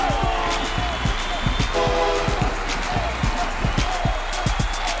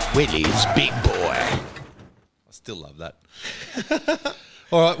 Willie's big boy. I still love that.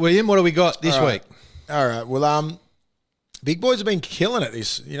 All right, William, what do we got this week? All right. Well, big boys have been killing it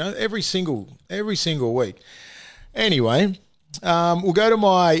this, every single week. Anyway, we'll go to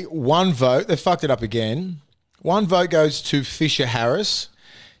my one vote. They fucked it up again. One vote goes to Fisher Harris.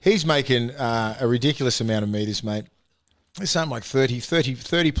 He's making a ridiculous amount of meters, mate. It's something like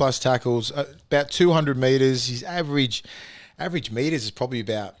 30 plus tackles, about 200 meters. His average meters is probably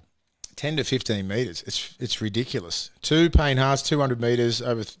about 10 to 15 metres. It's ridiculous. 2 Payne Haas, 200 metres,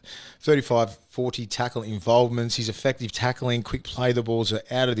 over 35, 40 tackle involvements. His effective tackling, quick play the balls are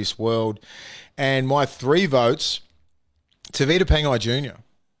out of this world. And my 3 votes, Tavita Pangai Jr.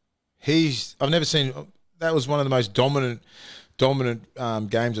 I've never seen, that was one of the most dominant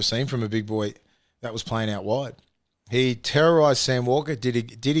games I've seen from a big boy that was playing out wide. He terrorised Sam Walker, did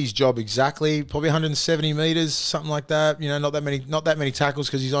his job exactly, probably 170 metres, something like that. Not that many tackles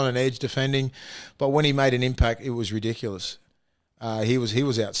because he's on an edge defending. But when he made an impact, it was ridiculous. He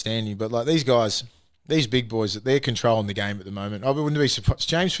was outstanding. But like these guys, these big boys, they're controlling the game at the moment. I wouldn't be surprised.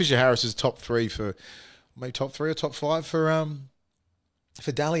 James Fisher-Harris is top 3 or top 5 for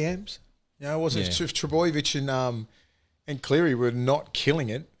Dally M's. Wasn't if Trbojevic and Cleary were not killing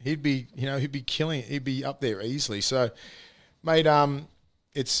it, he'd be killing it. He'd be up there easily. So, mate,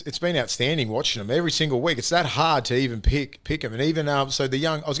 it's been outstanding watching him every single week. It's that hard to even pick him. And even I was going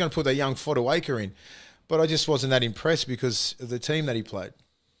to put that young Fodawaker in, but I just wasn't that impressed because of the team that he played.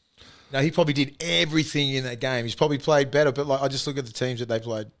 Now he probably did everything in that game. He's probably played better, but I just look at the teams that they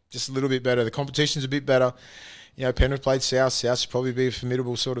played just a little bit better. The competition's a bit better. Penrith played South. South should probably be a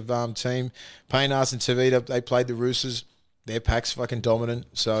formidable sort of team. Payne Haas and Tavita, they played the Roosters. Their pack's fucking dominant.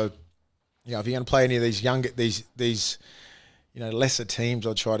 So, if you're going to play any of these lesser teams,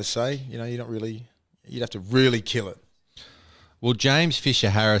 I'd try to say, you'd have to really kill it. Well, James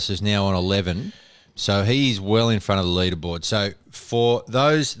Fisher-Harris is now on 11, so he's well in front of the leaderboard. So, for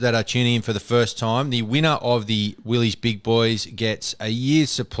those that are tuning in for the first time, the winner of the Willie's Big Boys gets a year's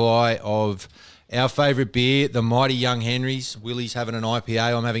supply of our favourite beer, the Mighty Young Henrys. Willie's having an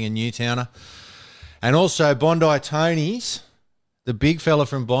IPA. I'm having a Newtowner. And also Bondi Tony's, the big fella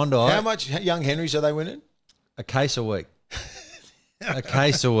from Bondi. How much Young Henrys are they winning? A case a week. A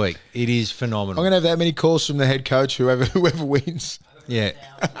case a week. It is phenomenal. I'm going to have that many calls from the head coach, whoever wins. Yeah.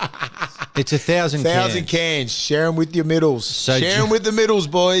 It's 1,000 1,000 cans. Share them with your middles. Share them with the middles,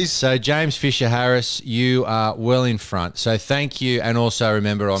 boys. So, James Fisher-Harris, you are well in front. So, thank you. And also,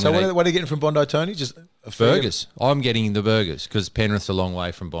 remember, what are you getting from Bondi, Tony? Just burgers. I'm getting the burgers because Penrith's a long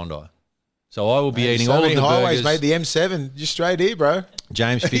way from Bondi. So, I will be eating all of the highways, burgers. Mate, the M7, just straight here, bro.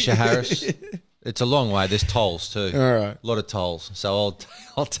 James Fisher-Harris. It's a long way. There's tolls too. All right. A lot of tolls. So,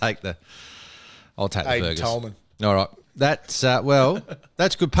 I'll take the burgers. Tolman. All right. That's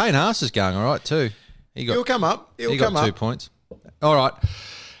that's good. Payne Haas is going all right too. He'll come up. He got 2 points. All right.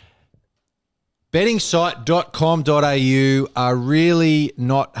 Bettingsite.com.au are really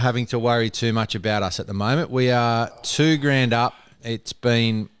not having to worry too much about us at the moment. We are $2,000 up.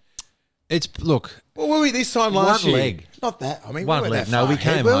 Look. What were we this time last year? One leg. Not that. I mean, one leg. No, we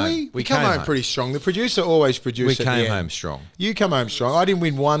came home. We came home pretty strong. The producer always produced. We came home strong. You come home strong. I didn't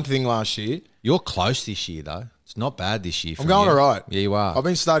win one thing last year. You're close this year though. It's not bad this year. I'm going all right. Yeah, you are. I've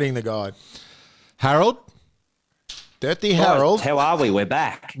been studying the guide. Harold? Dirty Harold. How are we? We're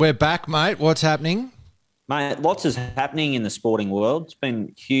back. We're back, mate. What's happening? Mate, lots is happening in the sporting world. It's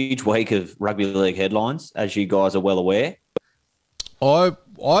been a huge week of rugby league headlines, as you guys are well aware. I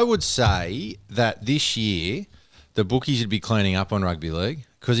would say that this year the bookies should be cleaning up on rugby league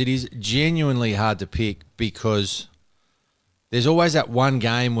because it is genuinely hard to pick because there's always that one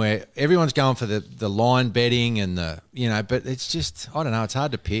game where everyone's going for the line betting and but it's just, I don't know, it's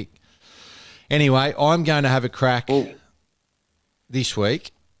hard to pick. Anyway, I'm going to have a crack this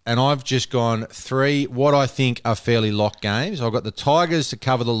week and I've just gone 3 what I think are fairly locked games. I've got the Tigers to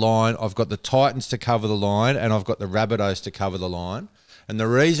cover the line, I've got the Titans to cover the line, and I've got the Rabbitohs to cover the line. And the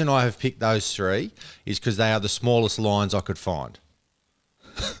reason I have picked those 3 is because they are the smallest lines I could find.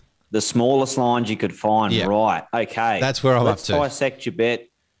 The smallest lines you could find, yeah. Right. Okay. That's where I'm up to. Let's dissect your bet.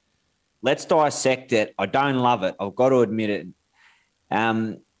 Let's dissect it. I don't love it. I've got to admit it.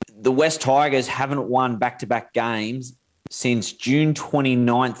 The West Tigers haven't won back-to-back games since June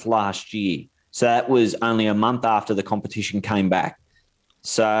 29th last year. So that was only a month after the competition came back.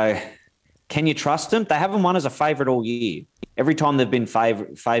 So can you trust them? They haven't won as a favourite all year. Every time they've been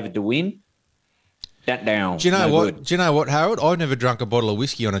favoured to win, down. Do you know what? Do you know what, Harold? I've never drunk a bottle of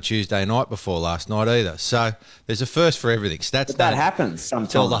whiskey on a Tuesday night before last night either. So there's a first for everything. Stats that happens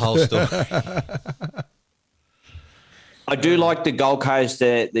sometimes. Tell the whole story. I do like the Gold Coast,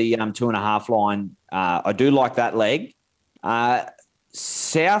 the 2.5 line. I do like that leg.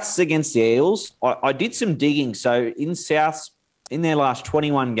 Souths against the Eels. I did some digging. So in Souths, in their last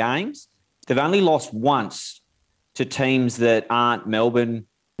 21 games, they've only lost once to teams that aren't Melbourne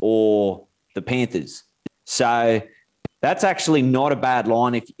or the Panthers. So that's actually not a bad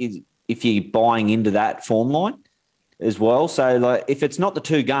line if you're buying into that form line as well. So if it's not the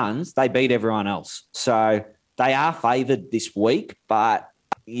two guns, they beat everyone else. So they are favoured this week, but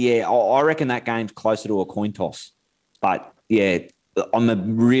yeah, I reckon that game's closer to a coin toss. But yeah,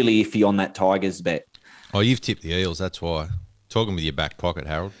 I'm really iffy on that Tigers bet. Oh, you've tipped the Eels, that's why. Talking with your back pocket,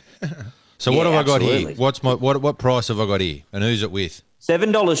 Harold. So what have I got here? What price have I got here? And who's it with?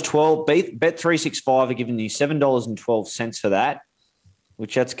 $7.12. Bet365 are giving you $7.12 for that,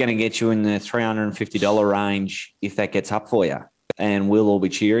 which that's going to get you in the $350 range if that gets up for you. And we'll all be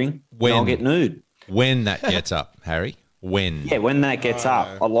cheering. When I'll get nude. When that gets up, Harry. When? Yeah, when that gets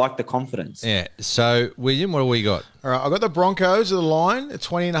up. I like the confidence. Yeah. So, William, what have we got? All right, I got the Broncos of the line, a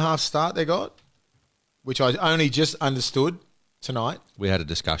 20.5 start they got, which I only just understood tonight. We had a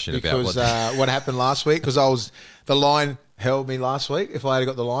discussion because, about what happened last week because the line held me last week. If I had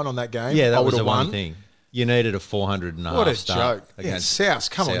got the line on that game, yeah, that I was would the have won. one thing. You needed a 400.5 What a start joke. against South.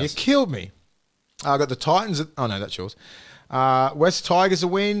 Come on, you killed me. I got the Titans. Oh, no, that's yours. West Tigers a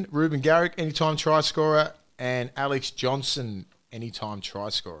win. Ruben Garrick, anytime try scorer. And Alex Johnson, anytime try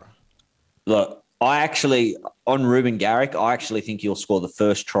scorer. Look, on Ruben Garrick, I actually think he'll score the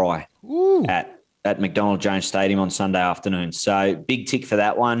first try at McDonald Jones Stadium on Sunday afternoon. So big tick for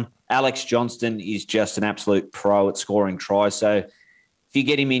that one. Alex Johnston is just an absolute pro at scoring tries. So if you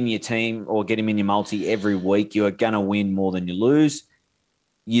get him in your team or get him in your multi every week, you are going to win more than you lose.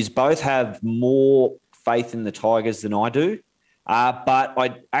 You both have more faith in the Tigers than I do. But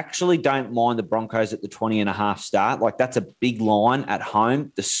I actually don't mind the Broncos at the 20.5 start. Like, that's a big line at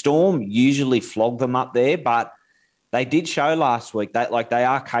home. The Storm usually flog them up there, but they did show last week that they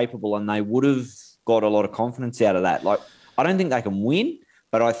are capable and they would have got a lot of confidence out of that. Like, I don't think they can win,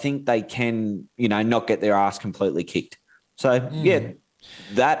 but I think they can, not get their ass completely kicked. So, yeah,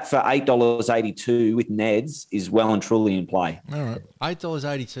 that for $8.82 with Neds is well and truly in play. All right.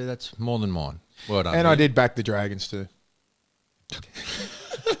 $8.82, that's more than mine. Well done. And I did back the Dragons too.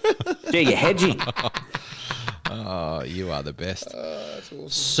 Gee, you're hedging. Oh, you are the best. That's awesome.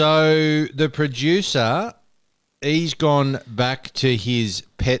 So the producer, he's gone back to his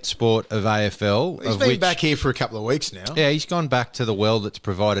pet sport of AFL. He's been back here for a couple of weeks now. Yeah, he's gone back to the well that's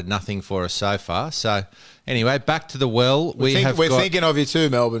provided nothing for us so far. So anyway, back to the well. We're thinking of you too,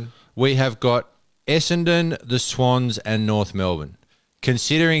 Melbourne. We have got Essendon, the Swans, and North Melbourne.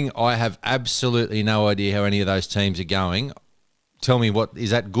 Considering I have absolutely no idea how any of those teams are going, tell me, what is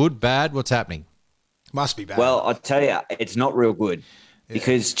that good, bad? What's happening? Must be bad. Well, I tell you, it's not real good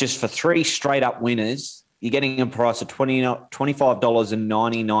because just for 3 straight up winners, you're getting a price of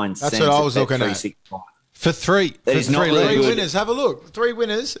 $25.99. That's what I was looking at. For three. That for is not three really leagues. good. Winners, have a look. 3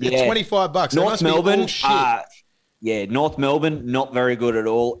 winners, Yeah. $25. North must be Melbourne, all shit. North Melbourne, not very good at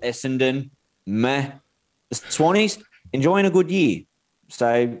all. Essendon, meh. The Swannies, enjoying a good year.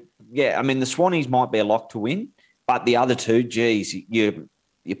 So, yeah, I mean, the Swannies might be a lock to win, but the other two, geez, you're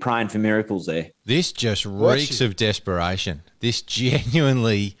praying for miracles there. This just reeks of desperation. This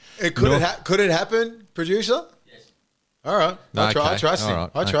genuinely... Could it happen, producer? Yes. All right. I trust him.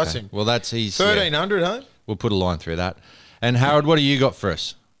 All right. I trust him. Well, that's his... 1,300, huh? We'll put a line through that. And Harold, what do you got for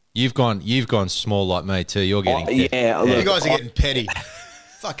us? You've gone small like me too. You're getting... You guys are getting petty.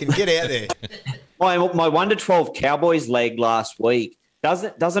 Fucking get out there. My 1-12 Cowboys leg last week,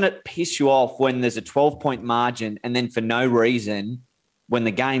 doesn't it piss you off when there's a 12-point margin and then for no reason, when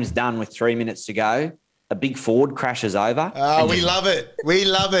the game's done with 3 minutes to go, a big forward crashes over? Oh, we love it. We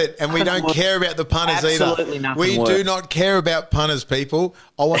love it. And we don't care about the punters Absolutely either. nothing We worse. do not care about punters, people.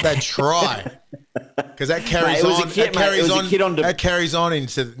 I want that try. Because that carries on. That carries on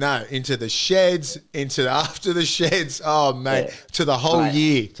into the sheds, after the sheds. Oh, mate, to the whole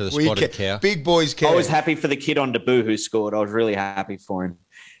year. To the spotted cow. Big boys care. I was happy for the kid on debut who scored. I was really happy for him.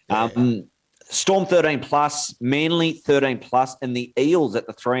 Storm 13+, Manly 13+, and the Eels at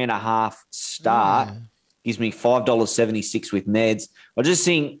the 3.5 start gives me $5.76 with Neds. I just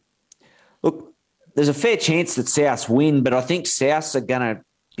think, look, there's a fair chance that Souths win, but I think Souths are going to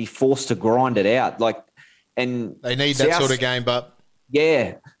be forced to grind it out. And they need that sort of game, but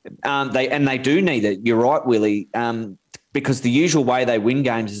yeah, they do need it. You're right, Willie. Because the usual way they win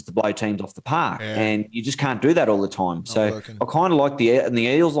games is to blow teams off the park, and you just can't do that all the time. So I kind of like the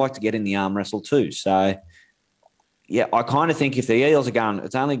Eels like to get in the arm wrestle too. So yeah, I kind of think if the Eels are going,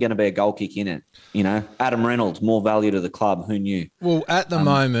 it's only going to be a goal kick in it. You know, Adam Reynolds, more value to the club. Who knew? Well, at the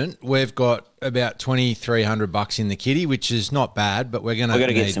moment, we've got about $2,300 in the kitty, which is not bad, but we've got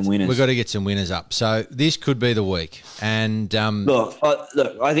to get some winners. We've got to get some winners up. So this could be the week. And look,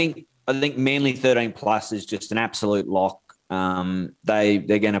 I think Manly 13+ is just an absolute lock. They're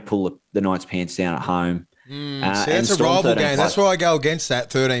going to pull the Knights' pants down at home. It's a rival game. That's why I go against that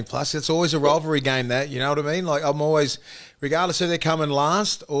 13+. It's always a rivalry game. That, you know what I mean? Like, I'm always, regardless if they're coming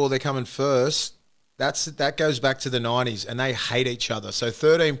last or they're coming first, that goes back to the 90s, and they hate each other. So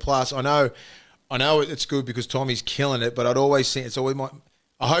 13+, I know it's good because Tommy's killing it, but I'd always think it's always my.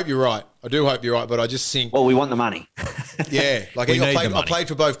 I hope you're right. I do hope you're right, but I just think. Well, we want the money. Yeah, like I played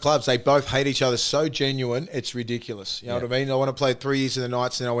for both clubs. They both hate each other so genuine, it's ridiculous. You know what I mean? I want to play 3 years in the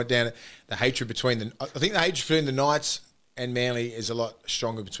Knights, and I went down the hatred between I think the hatred between the Knights and Manly is a lot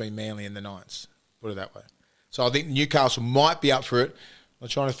stronger between Manly and the Knights. Put it that way. So I think Newcastle might be up for it. I'm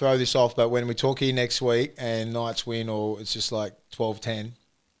trying to throw this off, but when we talk here next week and Knights win, or it's just like 12-10.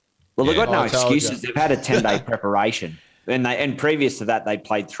 Well, they've got no excuses. They've had a 10-day preparation. And previous to that, they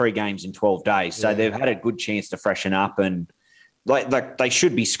played 3 games in 12 days. So they've had a good chance to freshen up, and like they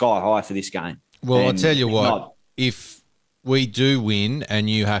should be sky high for this game. Well, I'll tell you what, if we do win and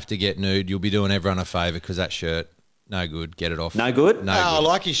you have to get nude, you'll be doing everyone a favour because that shirt, no good. Get it off. No good? No good. I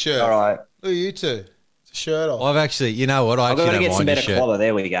like your shirt. All right. Look at you two. It's a shirt off. I've actually, you know what? I've got to get some better collar.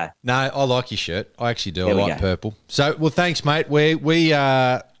 There we go. No, I like your shirt. I actually do. I like purple. So, well, thanks, mate. We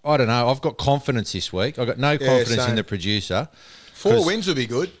I don't know. I've got confidence this week. I've got no confidence in the producer. 4 wins would be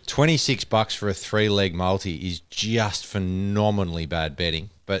good. $26 for a 3-leg multi is just phenomenally bad betting.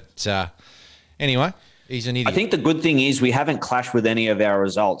 But anyway, he's an idiot. I think the good thing is we haven't clashed with any of our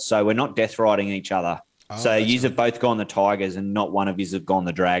results, so we're not death riding each other. So yous have both gone the Tigers, and not one of yous have gone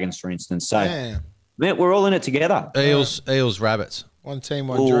the Dragons, for instance. So man, we're all in it together. Eels, rabbits. One team,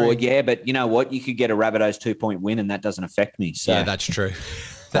 one dream. Oh, yeah, but you know what? You could get a Rabbitohs 2-point win, and that doesn't affect me. So. Yeah, that's true.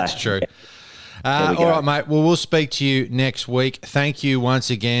 That's true. All right, mate. Well, we'll speak to you next week. Thank you once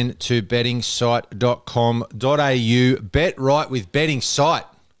again to bettingsite.com.au. Bet right with Betting Site.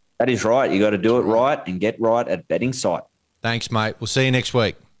 That is right. You got to do it right and get right at Betting Site. Thanks, mate. We'll see you next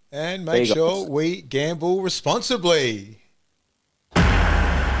week. And make sure we gamble responsibly.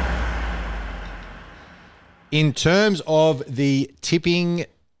 In terms of the tipping,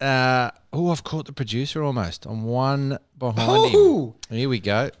 I've caught the producer almost. I'm one behind him. Here we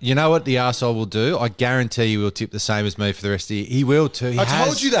go. You know what the arsehole will do? I guarantee you will tip the same as me for the rest of the year. He will too. I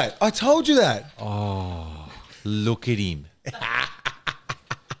told you that. Oh, look at him.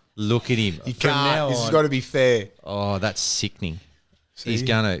 Look at him. You can't. This has got to be fair. Oh, that's sickening. See? He's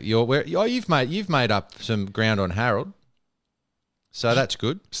gonna. You've made up some ground on Harold, so that's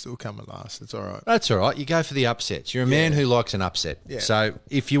good. Still coming last. It's all right. That's all right. You go for the upsets. You're a man who likes an upset. Yeah. So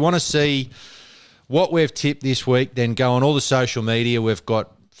if you want to see what we've tipped this week, then go on all the social media. We've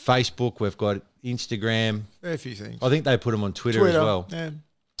got Facebook. We've got Instagram. A few things. I think they put them on Twitter as well.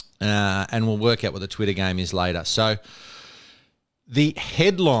 Yeah. And we'll work out what the Twitter game is later. So. The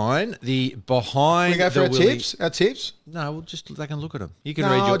headline, the behind. We go for the our Willie, tips. Our tips. No, we'll just they can look at them. You can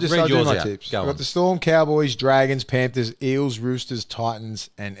No, read I'll yours do my out. tips. Go We've on. got the Storm, Cowboys, Dragons, Panthers, Eels, Roosters, Titans,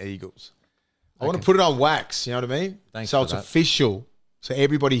 and Eagles. I want to put it on wax. You know what I mean? Thanks so for it's that. official. So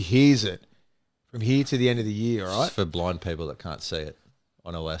everybody hears it from here to the end of the year. All right. It's for blind people that can't see it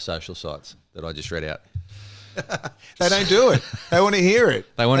on all our social sites that I just read out. They don't do it. They want to hear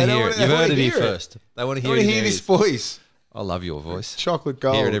it. They want to hear it. You've heard it here hear first. They want to They hear want it. to hear this voice. I love your voice. Chocolate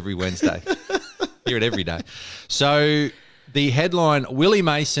gold. Hear it every Wednesday. Hear it every day. So the headline, Willie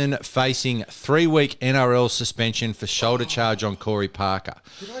Mason facing 3-week NRL suspension for shoulder charge on Corey Parker.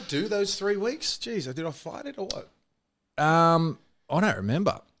 Did I do those 3 weeks? Jeez, did I fight it or what? I don't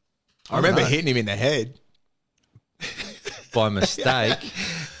remember. I remember hitting him in the head. By mistake.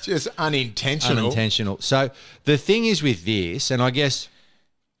 Just unintentional. Unintentional. So the thing is with this, and I guess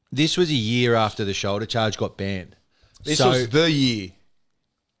this was a year after the shoulder charge got banned. This was the year,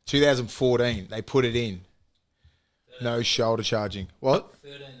 2014. They put it in. No shoulder charging. What?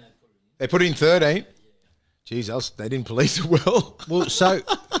 13 they put it in 13? Jeez, they didn't police it well. Well, so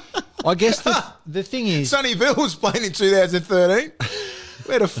I guess the thing is... Sonny Bill was playing in 2013.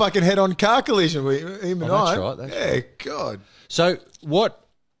 We had a fucking head-on car collision, him and I. That's right. That's yeah, right. God. So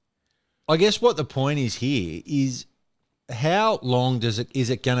I guess what the point is here is how long is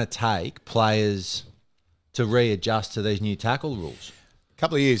it going to take players to readjust to these new tackle rules? A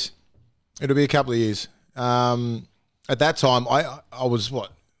couple of years. It'll be a couple of years. At that time, I was,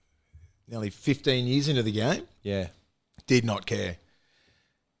 nearly 15 years into the game. Yeah. Did not care.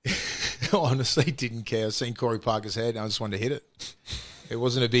 Honestly, didn't care. I seen Corey Parker's head and I just wanted to hit it. It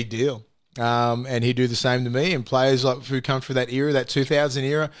wasn't a big deal. And he'd do the same to me. And players like who come through that era, that 2000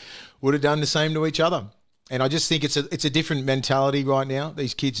 era, would have done the same to each other. And I just think it's a different mentality right now.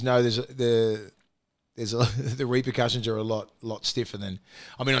 These kids know the repercussions are a lot stiffer than.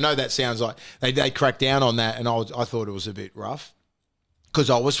 I mean, I know that sounds like they cracked down on that, and I thought it was a bit rough because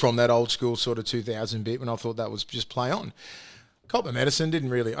I was from that old school sort of 2000 bit when I thought that was just play on. Copped the medicine, didn't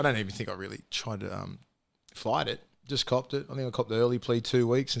really. I don't even think I really tried to fight it. Just copped it. I think I copped the early plea 2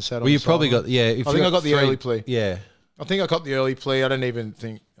 weeks and sat on. Well, you the probably sideline. got I think I got the early plea. Yeah. I think I copped the early plea. I don't even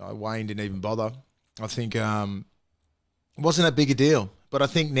think Wayne didn't even bother. I think it wasn't that big a deal. But I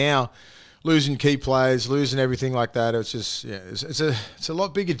think now, losing key players, losing everything like that, it's just it's a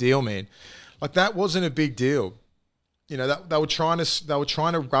lot bigger deal, man. Like that wasn't a big deal. You know, they were trying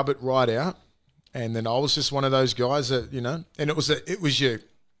to rub it right out, and then I was just one of those guys that and it was your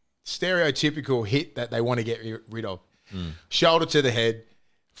stereotypical hit that they want to get rid of, shoulder to the head,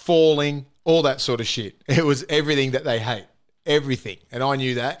 falling, all that sort of shit. It was everything that they hate, everything, and I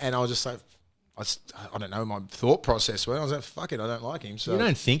knew that, and I was just like. I don't know, my thought process went. I was like, fuck it, I don't like him. So you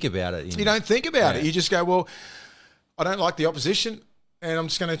don't think about it. You don't think about it. You just go, well, I don't like the opposition, and I'm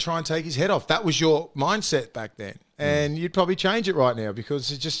just going to try and take his head off. That was your mindset back then, and you'd probably change it right now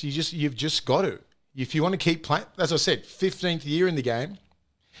because you've just got to. If you want to keep playing, as I said, 15th year in the game,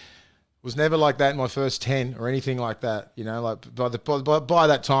 was never like that in my first 10 or anything like that. You know, like by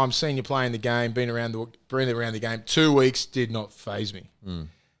that time, seeing you playing the game, being around the game, 2 weeks did not faze me.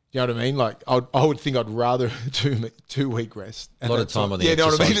 You know what I mean? Like I would think I'd rather do 2 week rest. A lot of time on the you know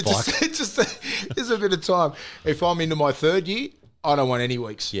what I mean? exercise It's just a bit of time. If I'm into my third year, I don't want any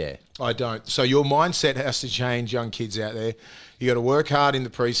weeks. Yeah. I don't. So your mindset has to change, young kids out there. You got to work hard in the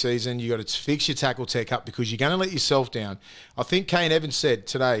preseason. You got to fix your tackle tech up because you're going to let yourself down. I think Kane Evans said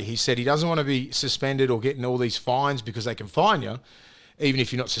today, he said he doesn't want to be suspended or getting all these fines because they can fine you, even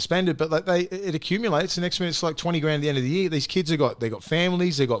if you're not suspended. But it accumulates. The next minute it's like 20 grand at the end of the year. These kids they got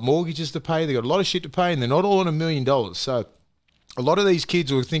families, they got mortgages to pay, they got a lot of shit to pay, and they're not all on $1 million. So a lot of these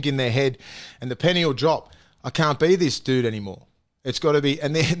kids will think in their head, and the penny will drop. I can't be this dude anymore. It's got to be,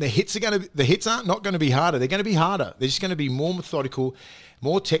 and the hits aren't not going to be harder. They're going to be harder. They're just going to be more methodical,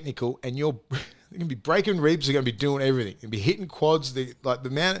 more technical, and They're going to be breaking ribs. They're going to be doing everything. They're going to be hitting quads. The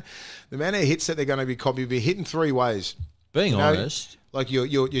amount of hits that they're going to be copying, be hitting 3 ways. Being honest, like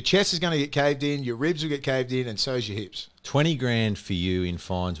your chest is going to get caved in, your ribs will get caved in, and so is your hips. 20 grand for you in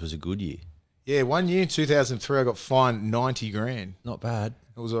fines was a good year. Yeah, 1 year in 2003, I got fined 90 grand. Not bad.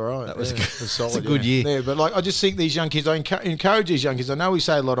 It was all right. That was, it was solid. that's a good year. Yeah, but like I just think these young kids, I encourage these young kids. I know we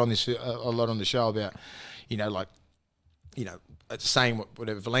say a lot on the show about, saying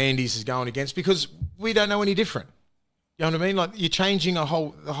whatever V'landys is going against because we don't know any different. You know what I mean? Like you're changing the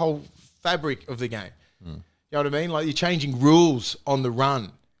whole fabric of the game. You know what I mean? Like you're changing rules on the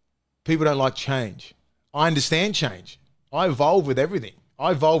run. People don't like change. I understand change. I evolve with everything.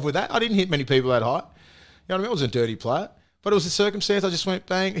 I evolved with that. I didn't hit many people that high. You know what I mean? I wasn't a dirty player. But it was a circumstance. I just went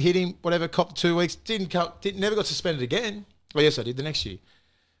bang, hit him, whatever, copped 2 weeks. Never got suspended again. Well, yes, I did the next year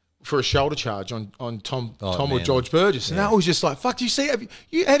for a shoulder charge on Tom or George Burgess. And that was just like, fuck, do you see? How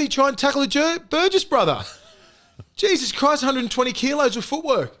did he try and tackle a Burgess brother? Jesus Christ, 120 kilos of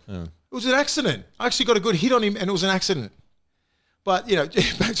footwork. Yeah. It was an accident. I actually got a good hit on him and it was an accident. But, back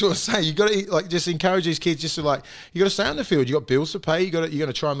to what I was saying, you got to just encourage these kids just to you got to stay on the field. You got bills to pay. You're going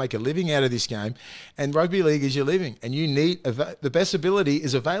to try and make a living out of this game. And rugby league is your living. And you need, the best ability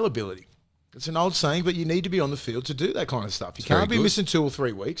is availability. It's an old saying, but you need to be on the field to do that kind of stuff. You can't be missing 2 or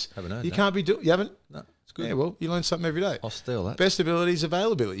 3 weeks. Haven't heard you that. Can't be you haven't? No, it's good. Yeah, well, you learn something every day. I'll steal that. Best ability is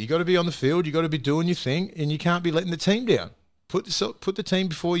availability. You got to be on the field. You got to be doing your thing, and you can't be letting the team down. Put the team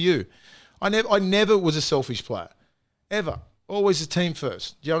before you. I never was a selfish player, ever. Always the team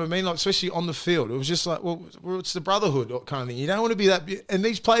first. Do you know what I mean? Like, especially on the field. It was just like, well, it's the brotherhood kind of thing. You don't want to be that. And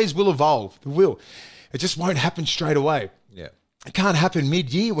these players will evolve. They will. It just won't happen straight away. Yeah. It can't happen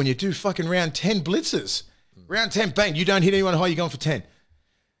mid-year when you do fucking round 10 blitzes. Round 10, bang, you don't hit anyone high, you're going for 10.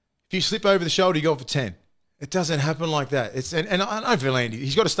 If you slip over the shoulder, you're going for 10. It doesn't happen like that. And I know V'landys,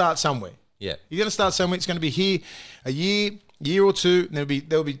 he's got to start somewhere. Yeah. You're going to start somewhere. It's going to be here a year or two, and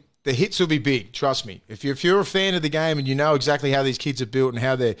there'll be the hits will be big. Trust me. If you're a fan of the game and you know exactly how these kids are built and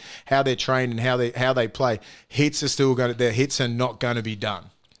how they're trained and how they play, hits are not going to be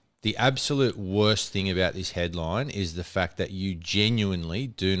done. The absolute worst thing about this headline is the fact that you genuinely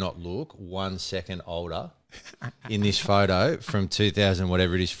do not look 1 second older in this photo from 2000,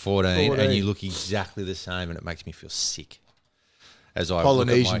 whatever it is, 14, and you look exactly the same, and it makes me feel sick. As I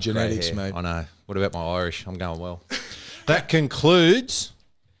Polynesian look at my genetics, hair. mate. I know. What about my Irish? I'm going well. That concludes.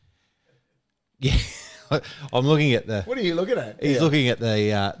 Yeah, I'm looking at the. What are you looking at? He's looking at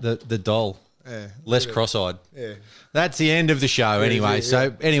the doll. Yeah, less cross-eyed. Yeah. That's the end of the show anyway. Yeah.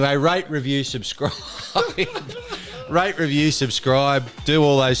 So anyway, rate, review, subscribe. Rate, review, subscribe. Do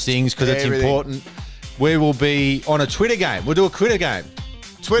all those things because it's important. We will be on a Twitter game. We'll do a Twitter game.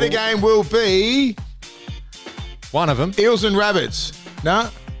 Twitter game will be one of them. Eels and Rabbits.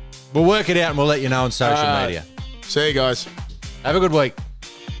 No? We'll work it out and we'll let you know on social media. See you guys. Have a good week.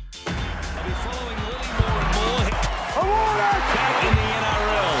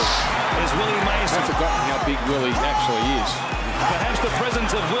 Big Willie actually is. Perhaps the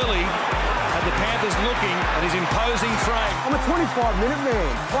presence of Willie had the Panthers looking at his imposing frame. I'm a 25-minute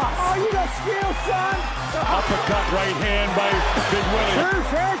man. Plus. Oh, you got skill, son. Uppercut right hand by Big Willie. Too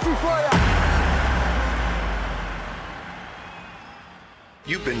fancy for you.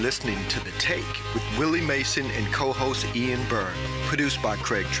 You've been listening to The Take with Willie Mason and co-host Ian Byrne. Produced by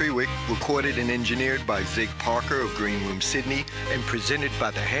Craig Trewick, recorded and engineered by Zig Parker of Green Room Sydney, and presented by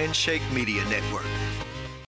the Handshake Media Network.